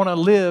 God, I want to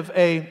live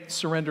a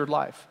surrendered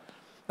life.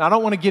 Now, I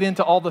don't want to get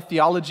into all the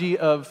theology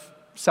of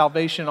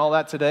salvation and all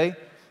that today.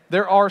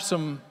 There are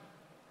some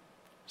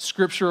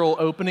scriptural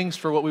openings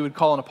for what we would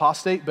call an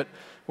apostate, but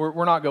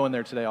we're not going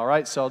there today, all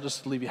right? So I'll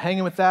just leave you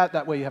hanging with that.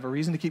 That way you have a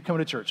reason to keep coming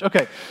to church.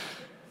 Okay.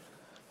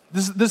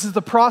 This is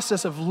the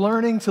process of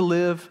learning to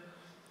live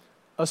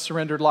a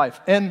surrendered life.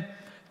 And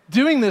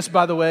doing this,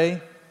 by the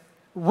way,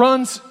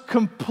 runs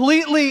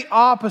completely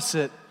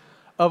opposite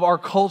of our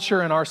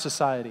culture and our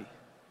society.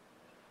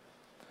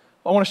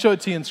 I want to show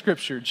it to you in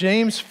Scripture.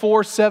 James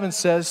 4:7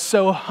 says,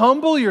 "So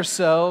humble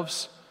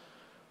yourselves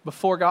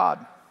before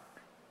God."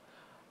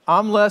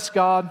 I'm less,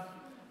 God,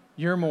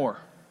 you're more.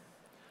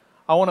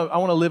 I want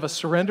to live a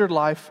surrendered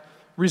life.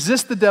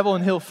 Resist the devil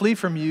and he'll flee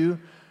from you.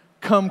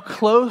 Come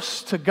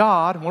close to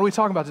God. What are we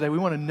talking about today? We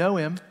want to know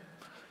him.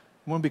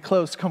 We want to be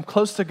close. Come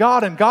close to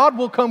God, and God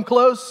will come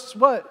close,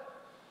 what?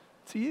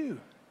 To you.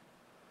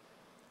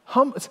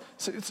 God,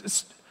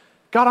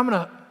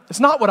 it's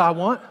not what I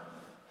want.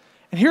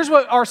 And here's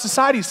what our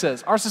society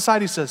says. Our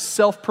society says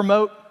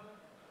self-promote,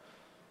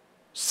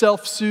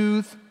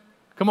 self-soothe.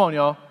 Come on,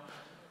 y'all.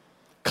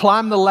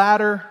 Climb the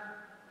ladder.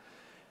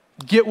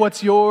 Get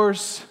what's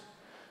yours.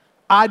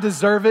 I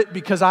deserve it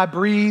because I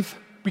breathe.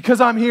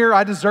 Because I'm here,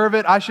 I deserve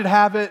it. I should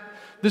have it.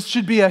 This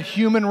should be a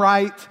human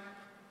right.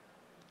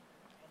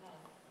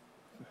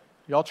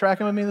 Y'all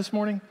tracking with me this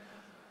morning?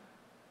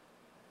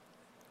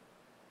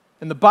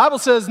 And the Bible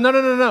says,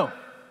 no.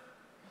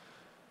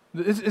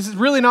 This is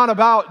really not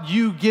about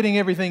you getting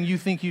everything you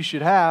think you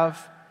should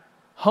have.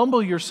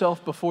 Humble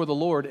yourself before the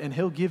Lord, and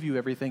he'll give you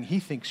everything he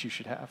thinks you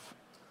should have.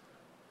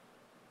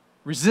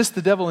 Resist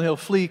the devil, and he'll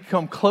flee.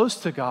 Come close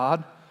to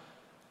God,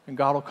 and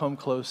God will come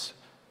close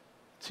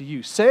to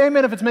you. Say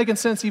amen if it's making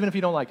sense, even if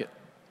you don't like it.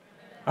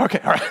 Okay,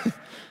 all right.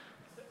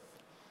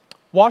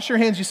 Wash your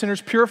hands, you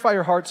sinners. Purify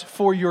your hearts,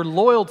 for your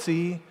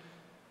loyalty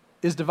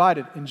is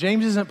divided. And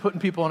James isn't putting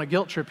people on a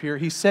guilt trip here.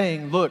 He's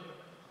saying, look,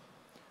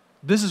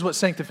 this is what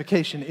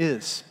sanctification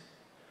is.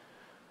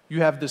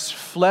 You have this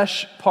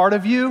flesh part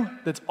of you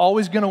that's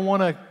always going to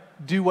want to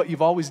do what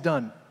you've always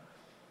done.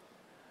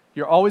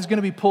 You're always going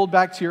to be pulled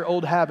back to your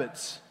old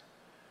habits.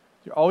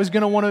 You're always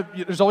going to want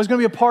to, there's always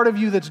going to be a part of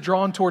you that's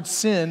drawn towards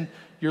sin.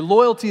 Your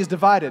loyalty is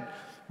divided.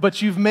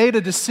 But you've made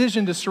a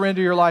decision to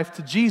surrender your life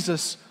to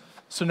Jesus,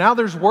 so now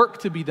there's work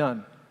to be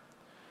done.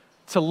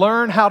 To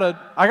learn how to,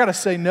 I got to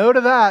say no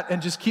to that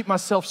and just keep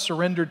myself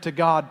surrendered to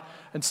God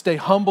and stay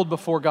humbled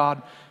before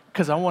God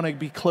because I want to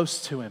be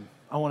close to him.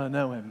 I want to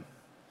know him.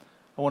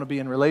 I want to be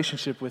in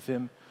relationship with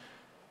him.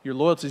 Your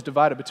loyalty is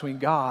divided between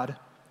God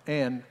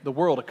and the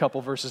world. A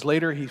couple verses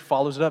later, he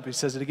follows it up. He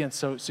says it again.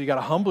 So you got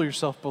to humble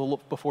yourself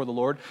before the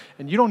Lord,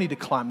 and you don't need to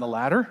climb the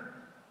ladder.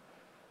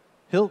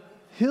 He'll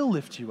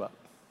lift you up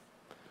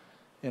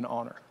in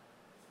honor.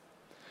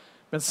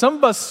 And some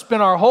of us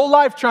spend our whole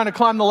life trying to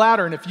climb the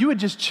ladder, and if you would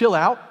just chill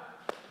out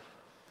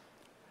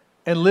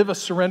and live a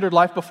surrendered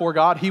life before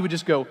God, he would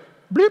just go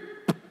bleep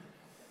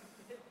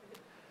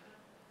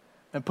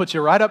and put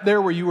you right up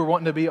there where you were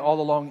wanting to be all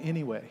along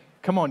anyway.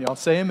 Come on, y'all,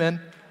 say amen.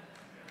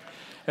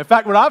 In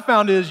fact, what I've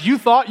found is you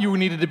thought you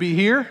needed to be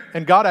here,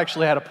 and God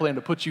actually had a plan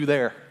to put you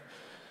there.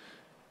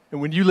 And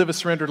when you live a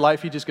surrendered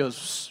life, he just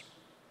goes,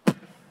 it's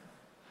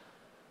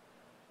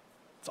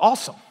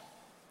awesome.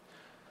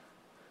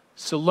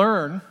 So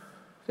learn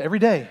every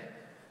day,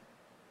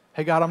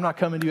 hey God, I'm not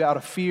coming to you out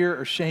of fear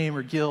or shame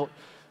or guilt,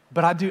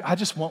 but I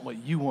just want what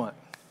you want.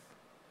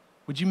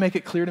 Would you make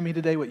it clear to me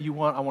today what you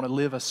want? I want to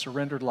live a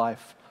surrendered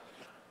life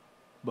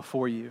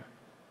before you.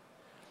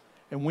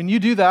 And when you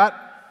do that,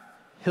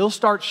 he'll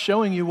start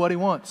showing you what he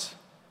wants.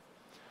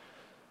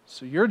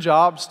 So your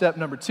job, step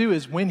number 2,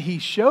 is when he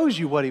shows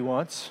you what he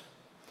wants,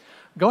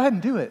 go ahead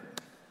and do it.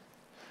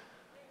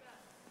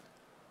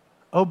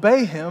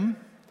 Obey him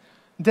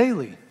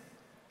daily.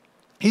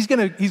 He's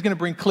gonna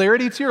bring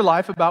clarity to your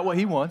life about what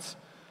he wants,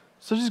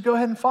 so just go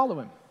ahead and follow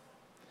him.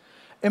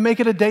 And make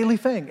it a daily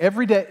thing,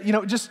 every day.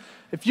 Just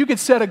if you could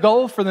set a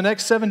goal for the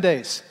next 7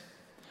 days,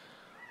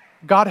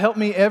 God help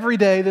me every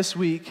day this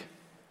week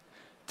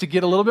to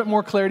get a little bit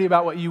more clarity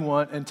about what you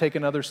want and take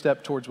another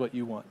step towards what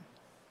you want.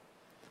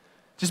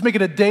 Just make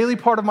it a daily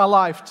part of my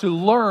life to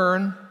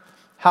learn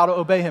how to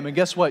obey him. And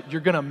guess what?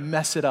 You're gonna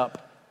mess it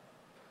up.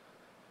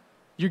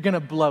 You're gonna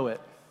blow it.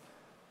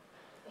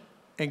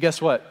 And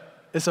guess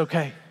what? It's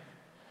okay.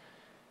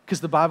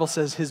 Because the Bible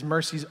says his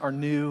mercies are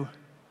new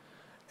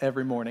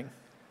every morning.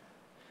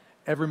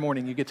 Every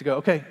morning you get to go,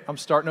 okay, I'm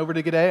starting over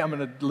today. I'm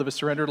going to live a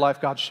surrendered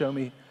life. God, show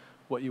me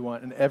what you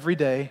want. And every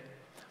day,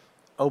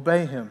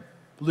 obey him.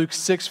 Luke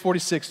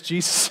 6:46,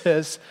 Jesus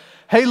says,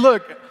 hey,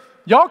 look,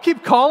 y'all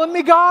keep calling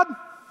me God,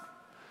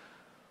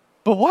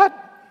 but what?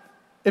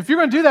 If you're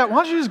going to do that,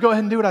 why don't you just go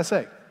ahead and do what I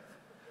say?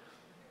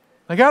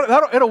 Like,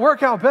 it'll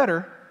work out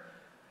better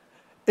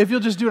if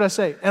you'll just do what I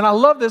say. And I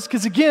love this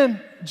because,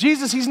 again,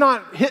 Jesus, he's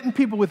not hitting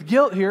people with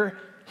guilt here.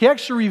 He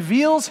actually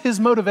reveals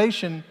his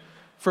motivation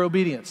for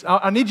obedience.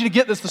 I need you to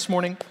get this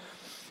morning.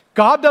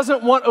 God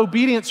doesn't want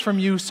obedience from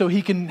you so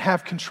he can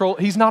have control.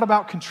 He's not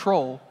about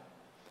control.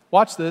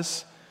 Watch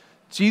this.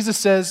 Jesus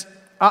says,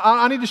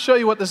 I need to show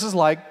you what this is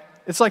like.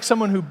 It's like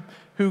someone who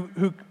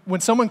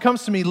when someone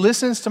comes to me,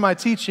 listens to my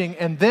teaching,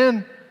 and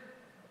then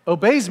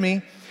obeys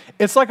me,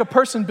 it's like a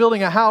person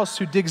building a house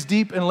who digs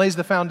deep and lays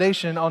the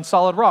foundation on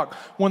solid rock.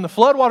 When the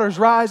floodwaters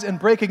rise and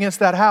break against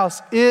that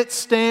house, it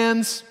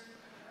stands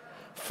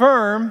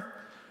firm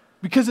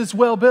because it's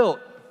well built.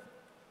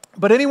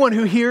 But anyone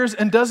who hears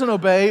and doesn't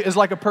obey is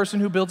like a person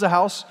who builds a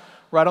house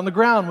right on the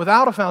ground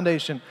without a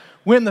foundation.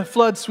 When the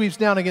flood sweeps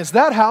down against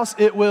that house,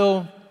 it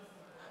will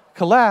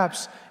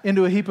collapse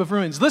into a heap of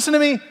ruins. Listen to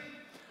me.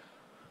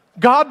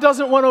 God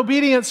doesn't want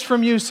obedience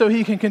from you so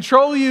he can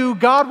control you.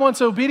 God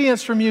wants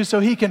obedience from you so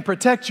he can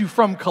protect you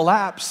from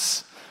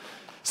collapse,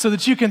 so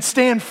that you can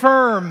stand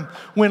firm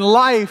when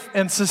life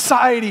and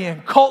society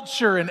and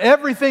culture and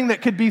everything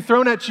that could be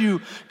thrown at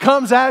you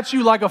comes at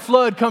you like a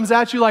flood, comes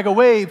at you like a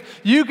wave.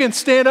 You can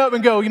stand up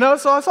and go,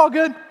 so it's all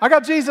good. I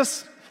got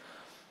Jesus.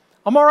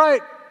 I'm all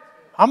right.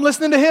 I'm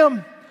listening to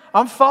him.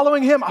 I'm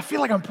following him. I feel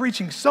like I'm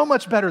preaching so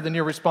much better than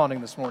you're responding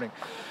this morning.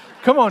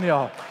 Come on,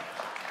 y'all.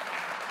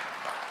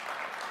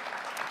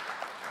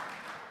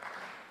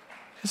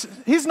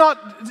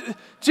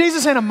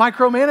 Jesus ain't a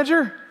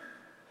micromanager.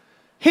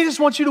 He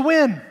just wants you to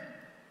win.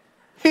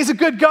 He's a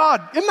good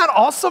God. Isn't that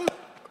awesome?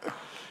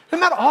 Isn't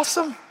that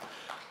awesome?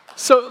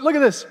 So look at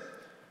this.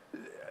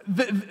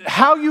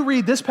 How you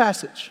read this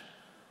passage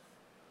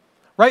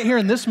right here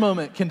in this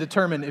moment can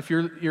determine if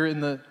you're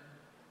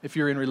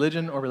in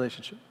religion or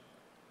relationship.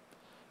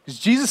 Because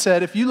Jesus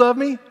said, if you love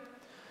me,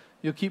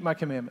 you'll keep my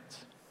commandments.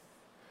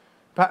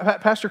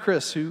 Pastor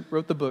Chris, who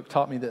wrote the book,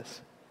 taught me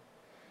this.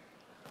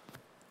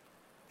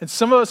 And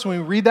some of us, when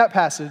we read that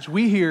passage,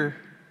 we hear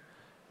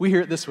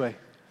it this way.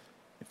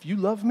 If you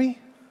love me,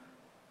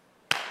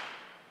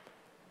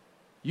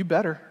 you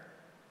better.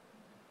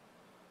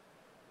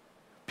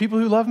 People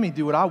who love me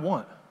do what I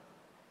want.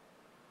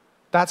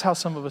 That's how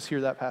some of us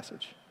hear that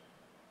passage.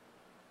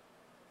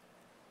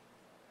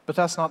 But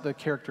that's not the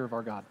character of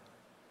our God.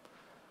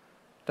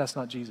 That's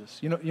not Jesus.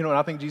 You know what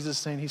I think Jesus is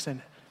saying? He's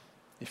saying,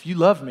 if you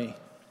love me,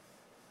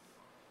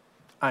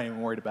 I ain't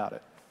worried about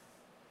it.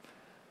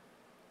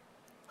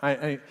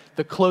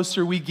 The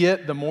closer we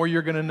get, the more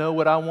you're going to know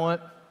what I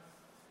want.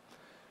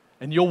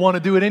 And you'll want to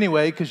do it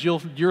anyway because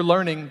you're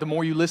learning the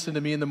more you listen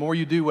to me and the more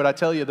you do what I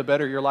tell you, the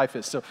better your life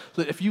is. So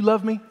if you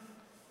love me,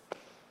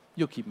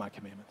 you'll keep my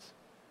commandments.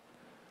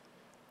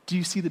 Do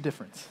you see the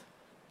difference?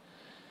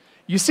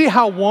 You see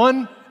how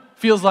one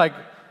feels like,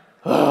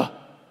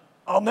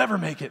 I'll never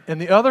make it.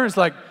 And the other is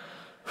like,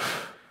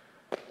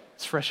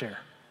 it's fresh air.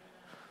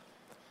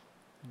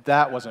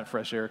 That wasn't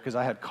fresh air because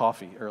I had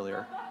coffee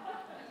earlier.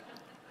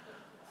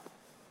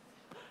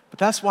 But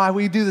that's why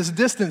we do this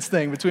distance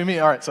thing between me.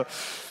 All right, so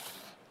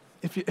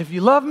if you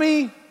love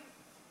me,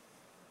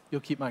 you'll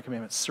keep my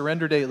commandments.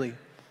 Surrender daily.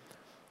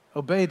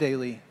 Obey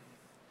daily.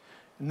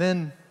 And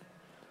then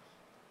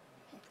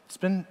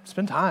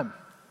spend time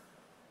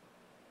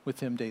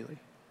with him daily.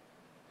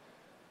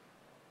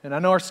 And I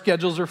know our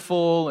schedules are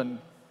full and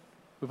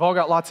we've all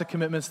got lots of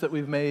commitments that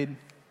we've made.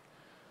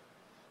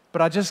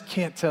 But I just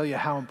can't tell you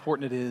how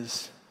important it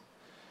is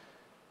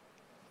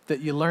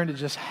that you learn to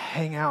just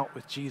hang out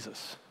with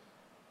Jesus.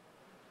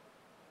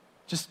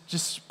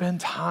 Just spend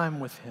time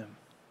with him.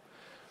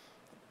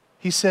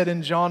 He said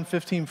in John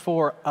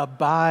 15:4,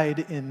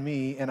 abide in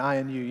me and I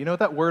in you. You know what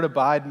that word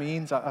abide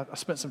means? I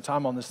spent some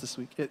time on this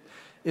week.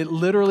 It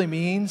literally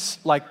means,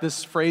 like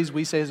this phrase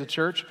we say as a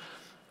church,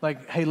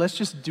 like, hey, let's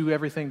just do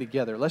everything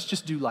together. Let's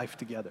just do life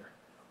together.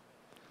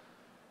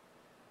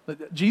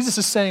 Jesus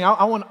is saying,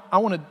 I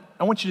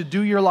want you to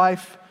do your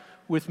life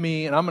with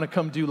me, and I'm going to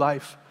come do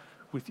life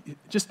with you.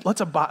 Just let's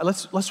abide.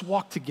 Let's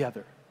walk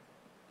together.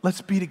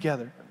 Let's be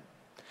together.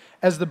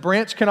 As the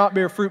branch cannot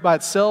bear fruit by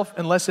itself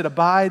unless it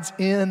abides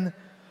in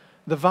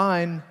the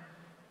vine,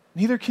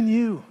 neither can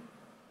you.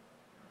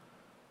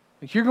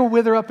 Like, you're going to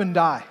wither up and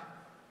die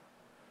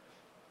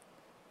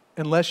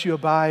unless you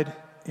abide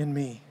in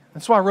me.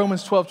 That's why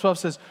Romans 12:12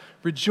 says,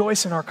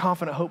 rejoice in our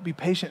confident hope, be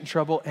patient in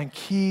trouble, and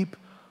keep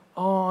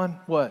on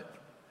what?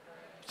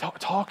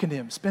 Talking to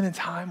him, spending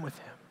time with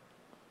him.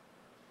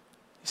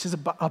 He says,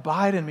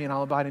 abide in me and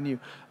I'll abide in you.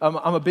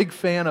 I'm a big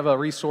fan of a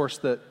resource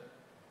that,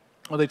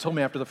 well, they told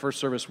me after the first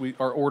service,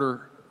 our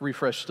order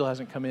refresh still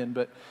hasn't come in,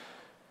 but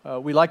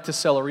we like to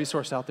sell a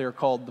resource out there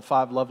called The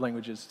 5 Love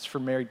Languages. It's for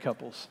married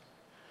couples.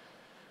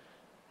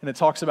 And it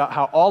talks about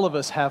how all of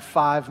us have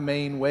 5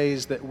 main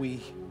ways that we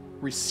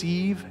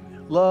receive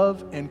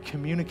love and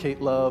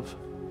communicate love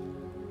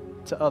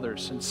to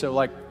others. And so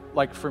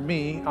like for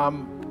me,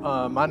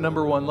 my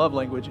number 1 love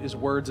language is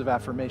words of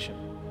affirmation.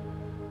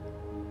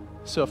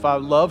 So if I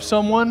love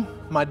someone,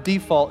 my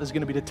default is going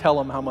to be to tell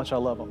them how much I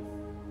love them.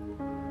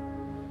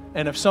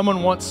 And if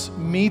someone wants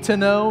me to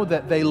know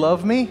that they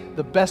love me,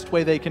 the best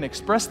way they can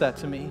express that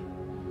to me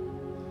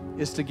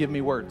is to give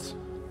me words.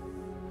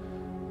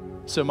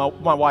 So my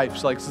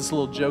wife's like, this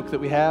little joke that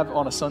we have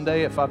on a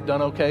Sunday, if I've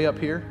done okay up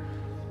here,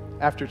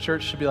 after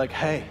church, she'll be like,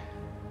 hey,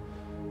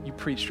 you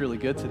preached really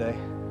good today.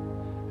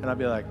 And I'll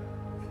be like,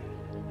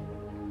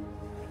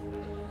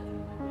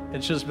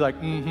 and she'll just be like,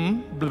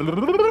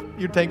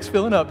 your tank's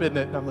filling up, isn't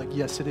it? And I'm like,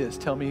 yes, it is.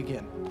 Tell me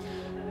again.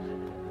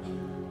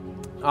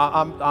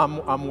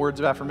 I'm words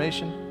of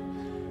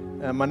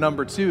affirmation. And my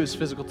number 2 is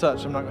physical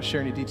touch. I'm not going to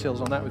share any details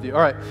on that with you.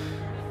 All right.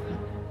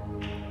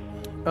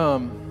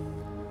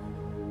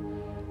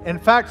 In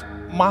fact,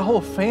 my whole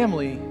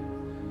family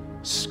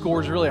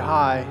scores really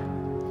high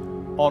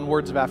on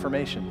words of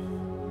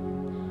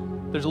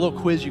affirmation. There's a little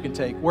quiz you can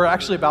take. We're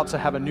actually about to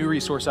have a new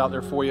resource out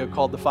there for you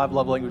called The 5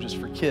 Love Languages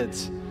for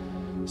Kids.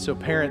 So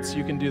parents,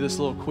 you can do this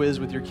little quiz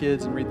with your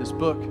kids and read this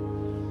book.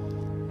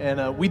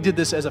 And we did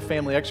this as a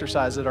family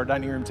exercise at our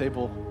dining room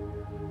table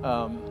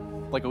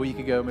like a week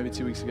ago, maybe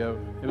 2 weeks ago.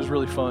 It was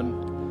really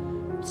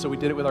fun. So we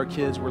did it with our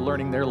kids. We're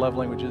learning their love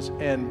languages.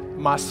 And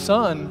my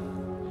son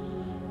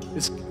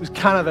was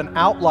kind of an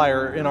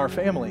outlier in our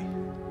family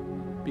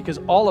because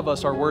all of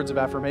us are words of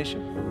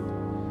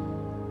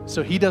affirmation.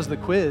 So he does the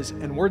quiz,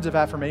 and words of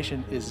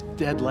affirmation is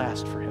dead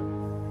last for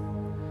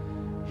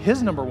him.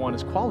 His number 1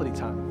 is quality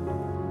time.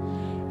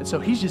 And so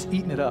he's just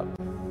eating it up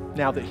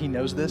now that he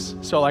knows this.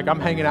 So like I'm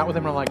hanging out with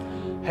him and I'm like,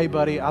 hey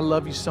buddy, I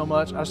love you so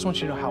much. I just want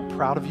you to know how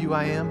proud of you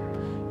I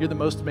am. You're the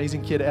most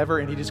amazing kid ever.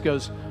 And he just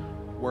goes,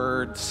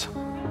 words.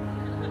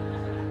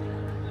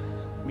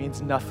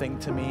 Means nothing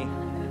to me.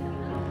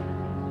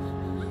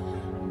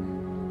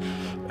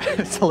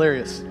 It's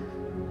hilarious.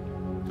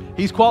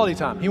 He's quality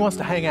time. He wants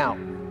to hang out.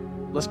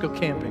 Let's go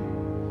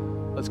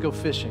camping. Let's go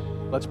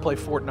fishing. Let's play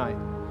Fortnite.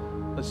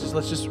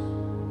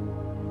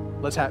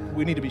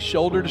 We need to be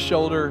shoulder to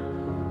shoulder,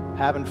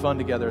 having fun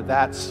together.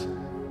 That's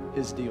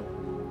his deal.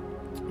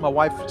 My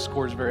wife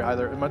scores very high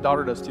there, and my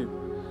daughter does too.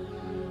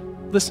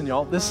 Listen,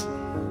 y'all,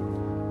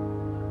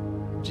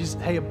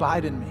 Jesus, hey,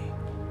 abide in me.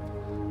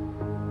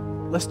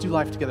 Let's do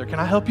life together. Can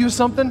I help you with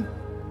something?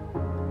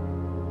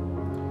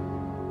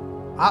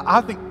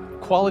 I think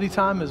quality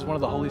time is one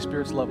of the Holy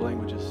Spirit's love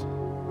languages.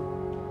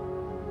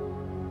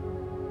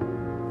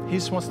 He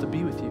just wants to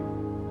be with you.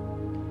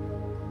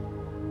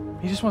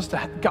 He just wants to,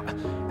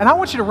 and I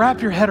want you to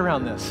wrap your head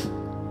around this.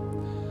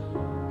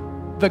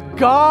 The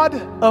God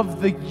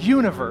of the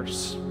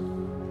universe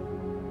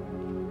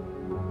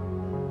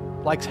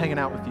likes hanging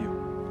out with you.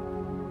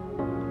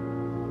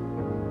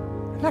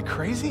 Isn't that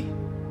crazy?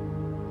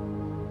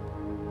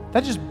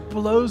 That just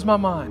blows my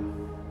mind.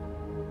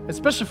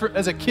 Especially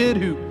as a kid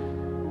who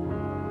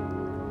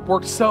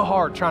worked so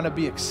hard trying to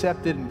be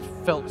accepted and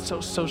felt so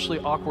socially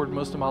awkward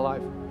most of my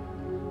life.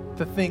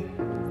 To think,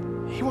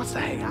 he wants to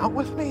hang out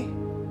with me?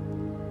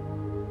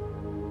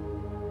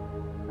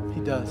 He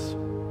does.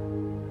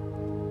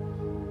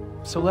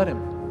 So let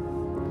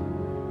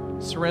him.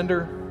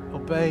 Surrender,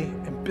 obey,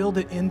 and build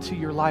it into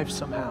your life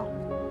somehow.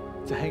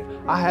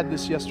 I had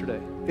this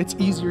yesterday. It's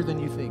easier than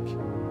you think.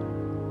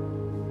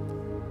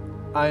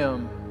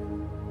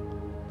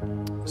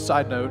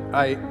 Side note,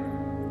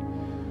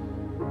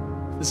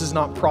 this is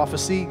not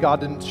prophecy. God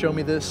didn't show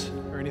me this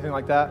or anything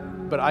like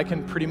that, but I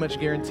can pretty much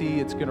guarantee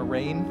it's going to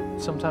rain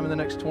sometime in the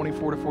next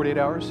 24 to 48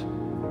 hours.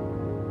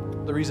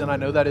 The reason I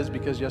know that is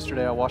because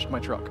yesterday I washed my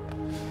truck.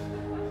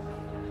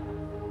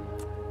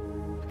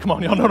 Come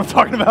on, y'all know what I'm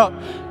talking about.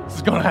 This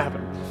is going to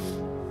happen.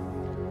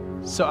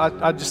 So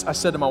I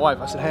said to my wife,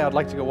 I said, hey, I'd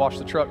like to go wash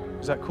the truck.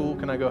 Is that cool?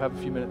 Can I go have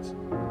a few minutes?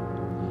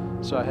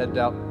 So I headed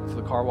out to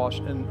the car wash.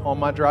 And on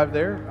my drive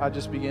there, I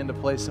just began to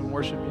play some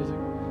worship music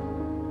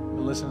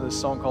and listen to this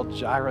song called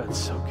Jireh. It's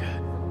so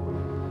good.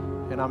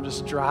 And I'm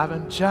just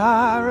driving.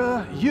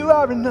 Jireh, you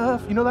are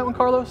enough. You know that one,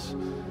 Carlos?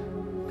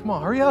 Come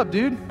on, hurry up,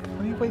 dude.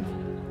 What are you waiting for?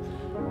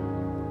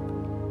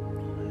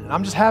 And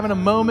I'm just having a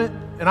moment.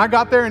 And I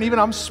got there, and even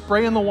I'm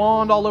spraying the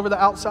wand all over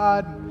the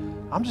outside.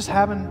 I'm just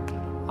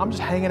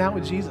hanging out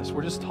with Jesus.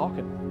 We're just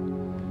talking.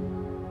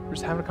 We're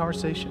just having a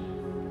conversation.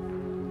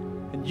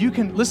 And you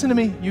can, listen to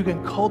me, you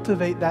can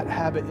cultivate that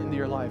habit into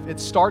your life. It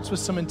starts with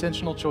some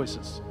intentional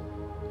choices.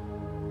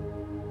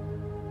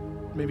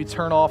 Maybe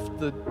turn off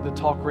the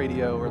talk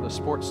radio or the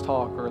sports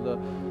talk or the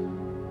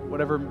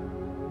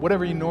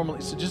whatever you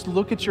normally, so just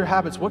look at your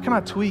habits. What can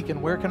I tweak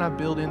and where can I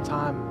build in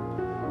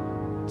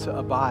time to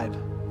abide,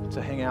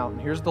 to hang out?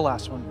 And here's the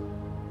last one.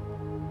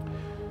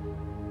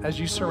 As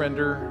you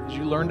surrender, as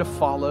you learn to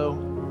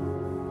follow,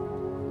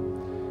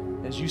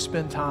 as you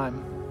spend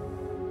time,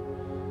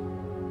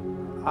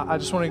 I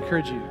just want to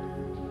encourage you,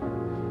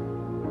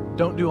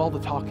 don't do all the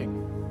talking.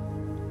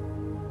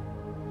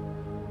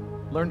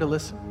 Learn to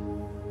listen.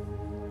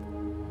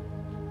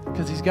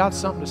 Because he's got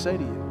something to say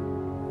to you.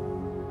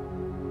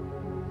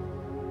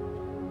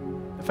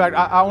 In fact,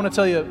 I want to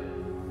tell you,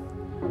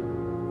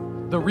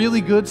 the really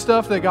good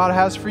stuff that God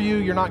has for you,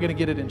 you're not going to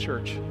get it in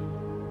church.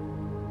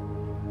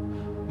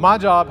 My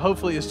job,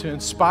 hopefully, is to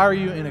inspire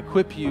you and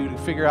equip you to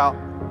figure out,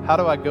 how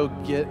do I go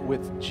get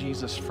with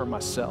Jesus for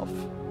myself?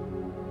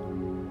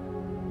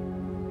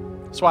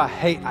 That's why I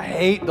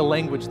hate the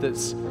language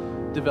that's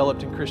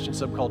developed in Christian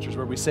subcultures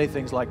where we say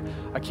things like,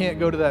 I can't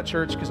go to that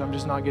church because I'm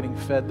just not getting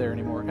fed there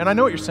anymore. And I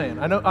know what you're saying.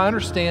 I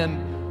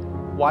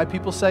understand why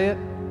people say it.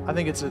 I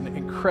think it's an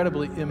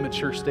incredibly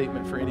immature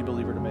statement for any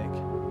believer to make.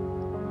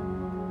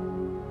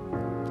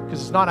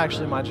 Because it's not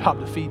actually my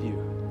job to feed you.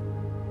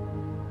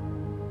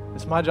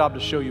 It's my job to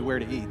show you where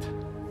to eat.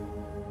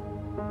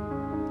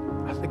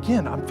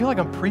 Again, I feel like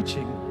I'm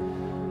preaching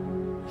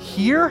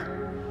here,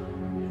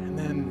 and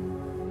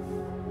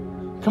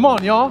then, come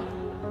on, y'all.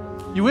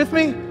 You with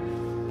me?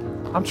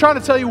 I'm trying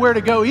to tell you where to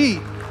go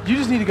eat. You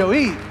just need to go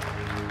eat.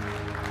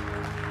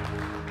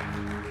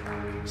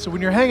 So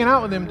when you're hanging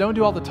out with him, don't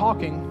do all the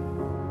talking.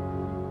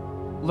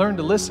 Learn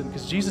to listen,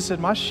 because Jesus said,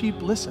 my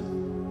sheep listen.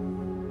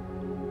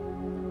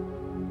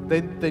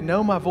 They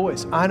know my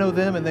voice. I know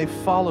them, and they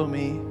follow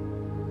me.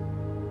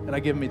 And I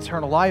give them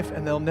eternal life,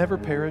 and they'll never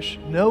perish.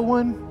 No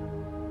one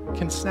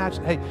can snatch.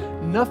 Hey,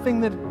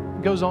 nothing that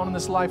goes on in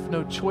this life,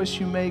 no choice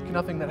you make,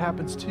 nothing that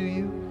happens to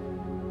you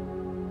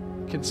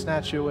can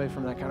snatch you away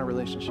from that kind of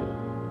relationship.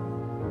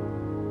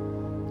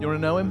 You want to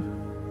know him?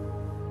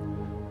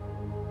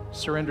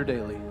 Surrender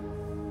daily.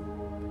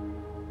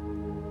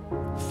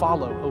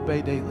 Follow,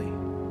 obey daily.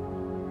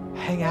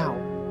 Hang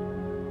out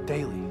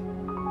daily.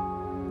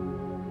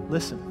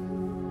 Listen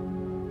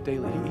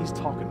daily. He's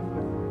talking.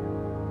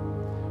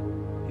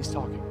 He's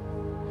talking.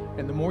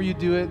 And the more you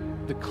do it,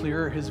 the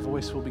clearer his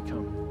voice will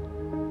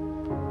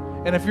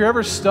become. And if you're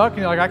ever stuck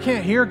and you're like, I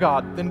can't hear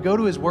God, then go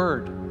to his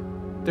word.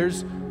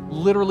 There's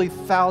literally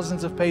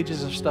thousands of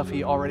pages of stuff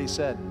he already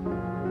said.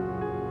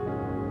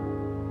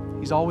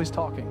 He's always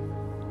talking.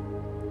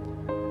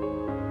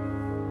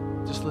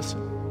 Just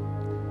listen.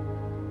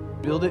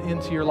 Build it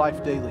into your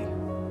life daily.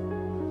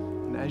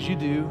 And as you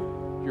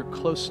do, your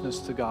closeness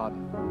to God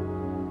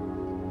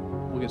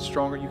will get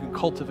stronger. You can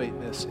cultivate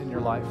this in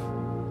your life.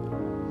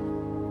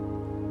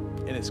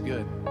 And it's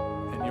good.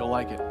 And you'll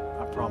like it,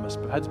 I promise.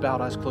 But heads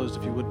bowed, eyes closed,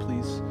 if you would,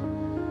 please,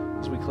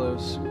 as we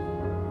close.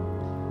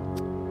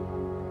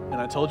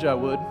 And I told you I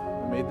would.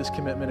 I made this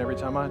commitment every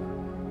time I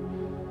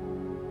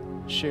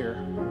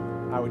share.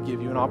 I would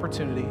give you an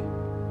opportunity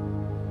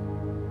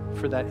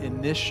for that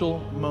initial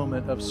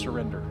moment of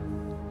surrender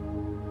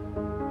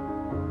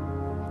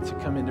to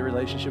come into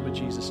relationship with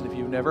Jesus. And if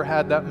you've never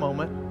had that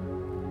moment,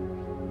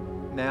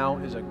 now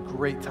is a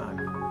great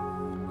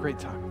time. Great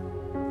time.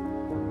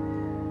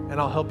 And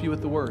I'll help you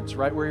with the words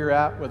right where you're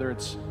at, whether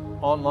it's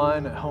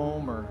online, at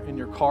home, or in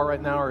your car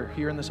right now, or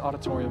here in this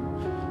auditorium.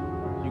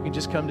 You can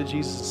just come to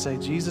Jesus and say,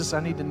 Jesus,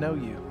 I need to know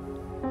you.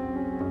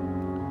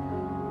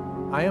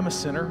 I am a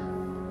sinner.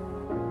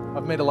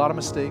 I've made a lot of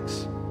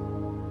mistakes.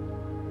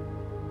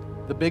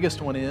 The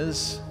biggest one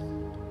is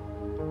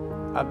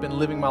I've been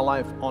living my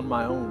life on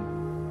my own.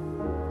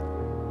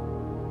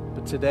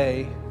 But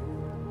today,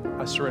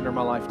 I surrender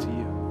my life to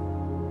you.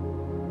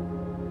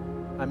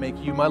 I make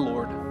you my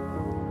Lord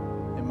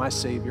and my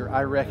Savior.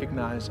 I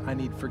recognize I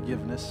need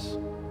forgiveness.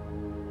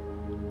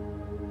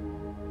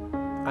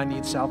 I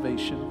need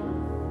salvation.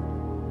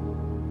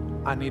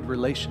 I need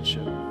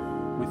relationship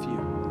with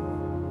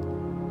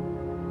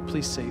you.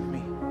 Please save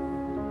me.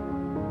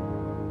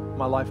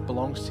 My life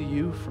belongs to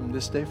you from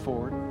this day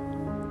forward.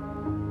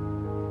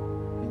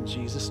 In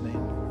Jesus'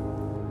 name,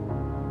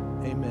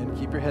 amen.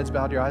 Keep your heads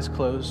bowed, your eyes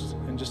closed.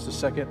 In just a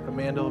second,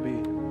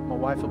 my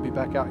wife will be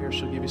back out here.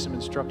 She'll give you some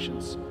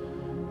instructions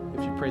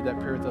if you prayed that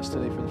prayer with us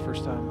today for the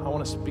first time. I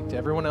want to speak to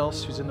everyone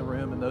else who's in the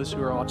room and those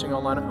who are watching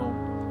online at home.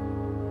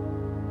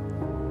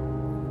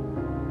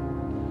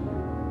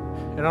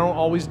 And I don't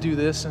always do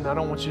this, and I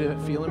don't want you to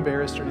feel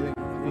embarrassed or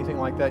anything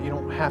like that. You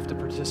don't have to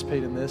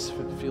participate in this if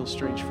it feels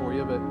strange for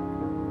you, but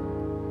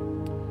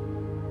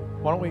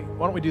why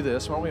don't we do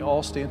this? Why don't we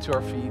all stand to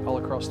our feet all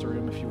across the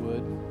room, if you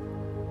would.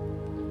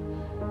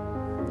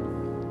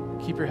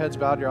 Keep your heads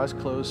bowed, your eyes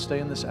closed. Stay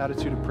in this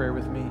attitude of prayer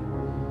with me.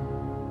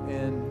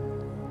 And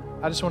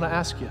I just want to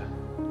ask you,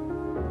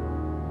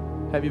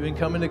 have you been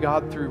coming to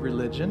God through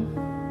religion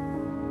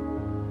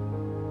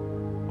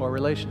or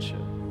relationship?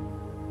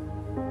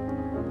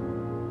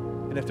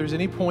 And if there's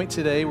any point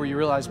today where you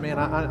realize, man,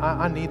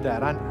 I need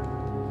that.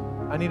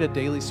 I need a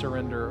daily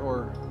surrender,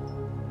 or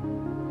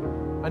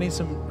I need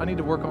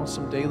to work on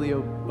some daily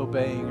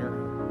obeying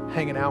or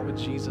hanging out with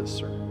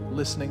Jesus or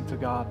listening to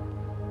God.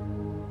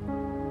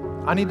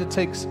 I need to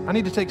take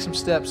some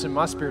steps in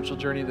my spiritual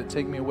journey that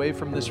take me away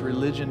from this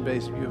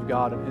religion-based view of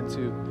God and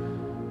into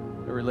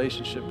a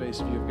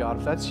relationship-based view of God.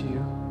 If that's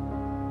you,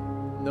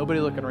 nobody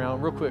looking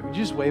around, real quick, would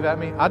you just wave at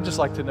me? I'd just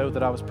like to know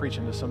that I was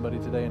preaching to somebody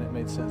today and it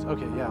made sense.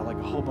 Okay, yeah, like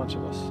a whole bunch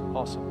of us.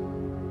 Awesome.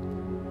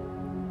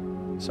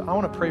 So I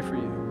want to pray for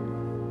you.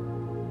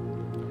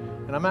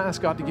 And I'm going to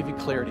ask God to give you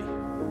clarity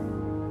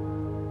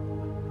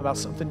about a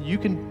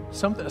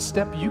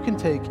step you can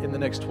take in the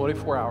next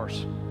 24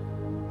 hours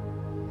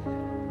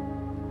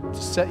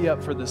to set you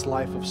up for this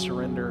life of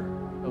surrender,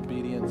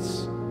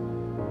 obedience,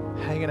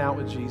 hanging out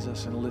with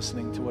Jesus and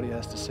listening to what he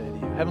has to say to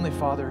you. Heavenly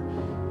Father,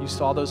 you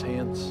saw those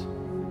hands.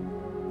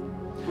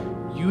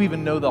 You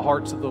even know the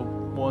hearts of the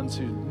ones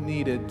who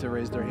needed to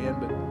raise their hand,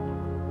 but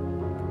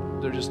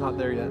they're just not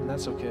there yet, and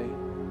that's okay.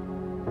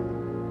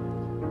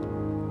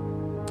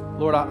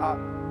 Lord, I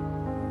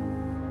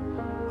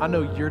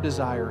know your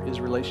desire is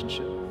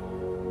relationship,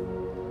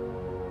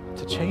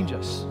 to change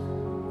us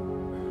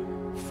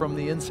from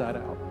the inside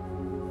out.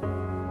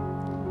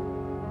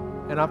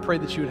 And I pray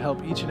that you would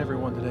help each and every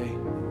one today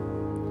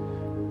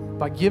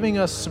by giving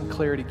us some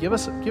clarity. Give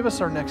us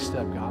our next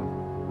step, God.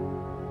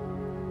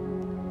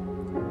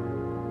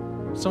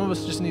 Some of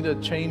us just need to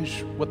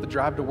change what the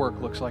drive to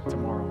work looks like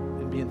tomorrow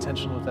and be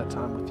intentional with that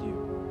time with you.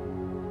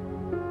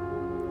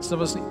 Some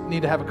of us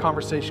need to have a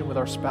conversation with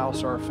our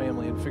spouse or our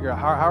family and figure out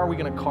how are we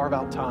going to carve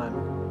out time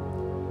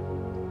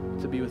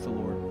to be with the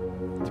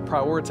Lord, to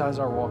prioritize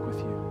our walk with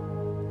you.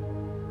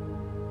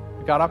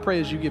 God, I pray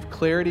as you give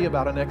clarity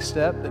about a next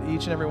step, that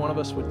each and every one of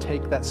us would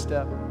take that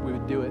step, we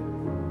would do it,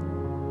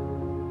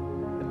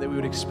 and that we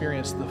would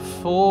experience the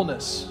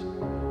fullness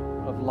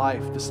of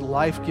life, this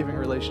life-giving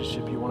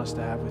relationship you want us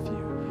to have with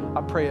you.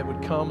 I pray it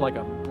would come like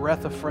a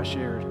breath of fresh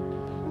air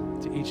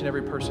to each and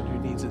every person who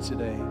needs it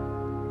today.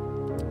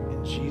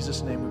 In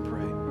Jesus' name we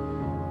pray.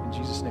 In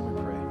Jesus' name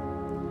we pray.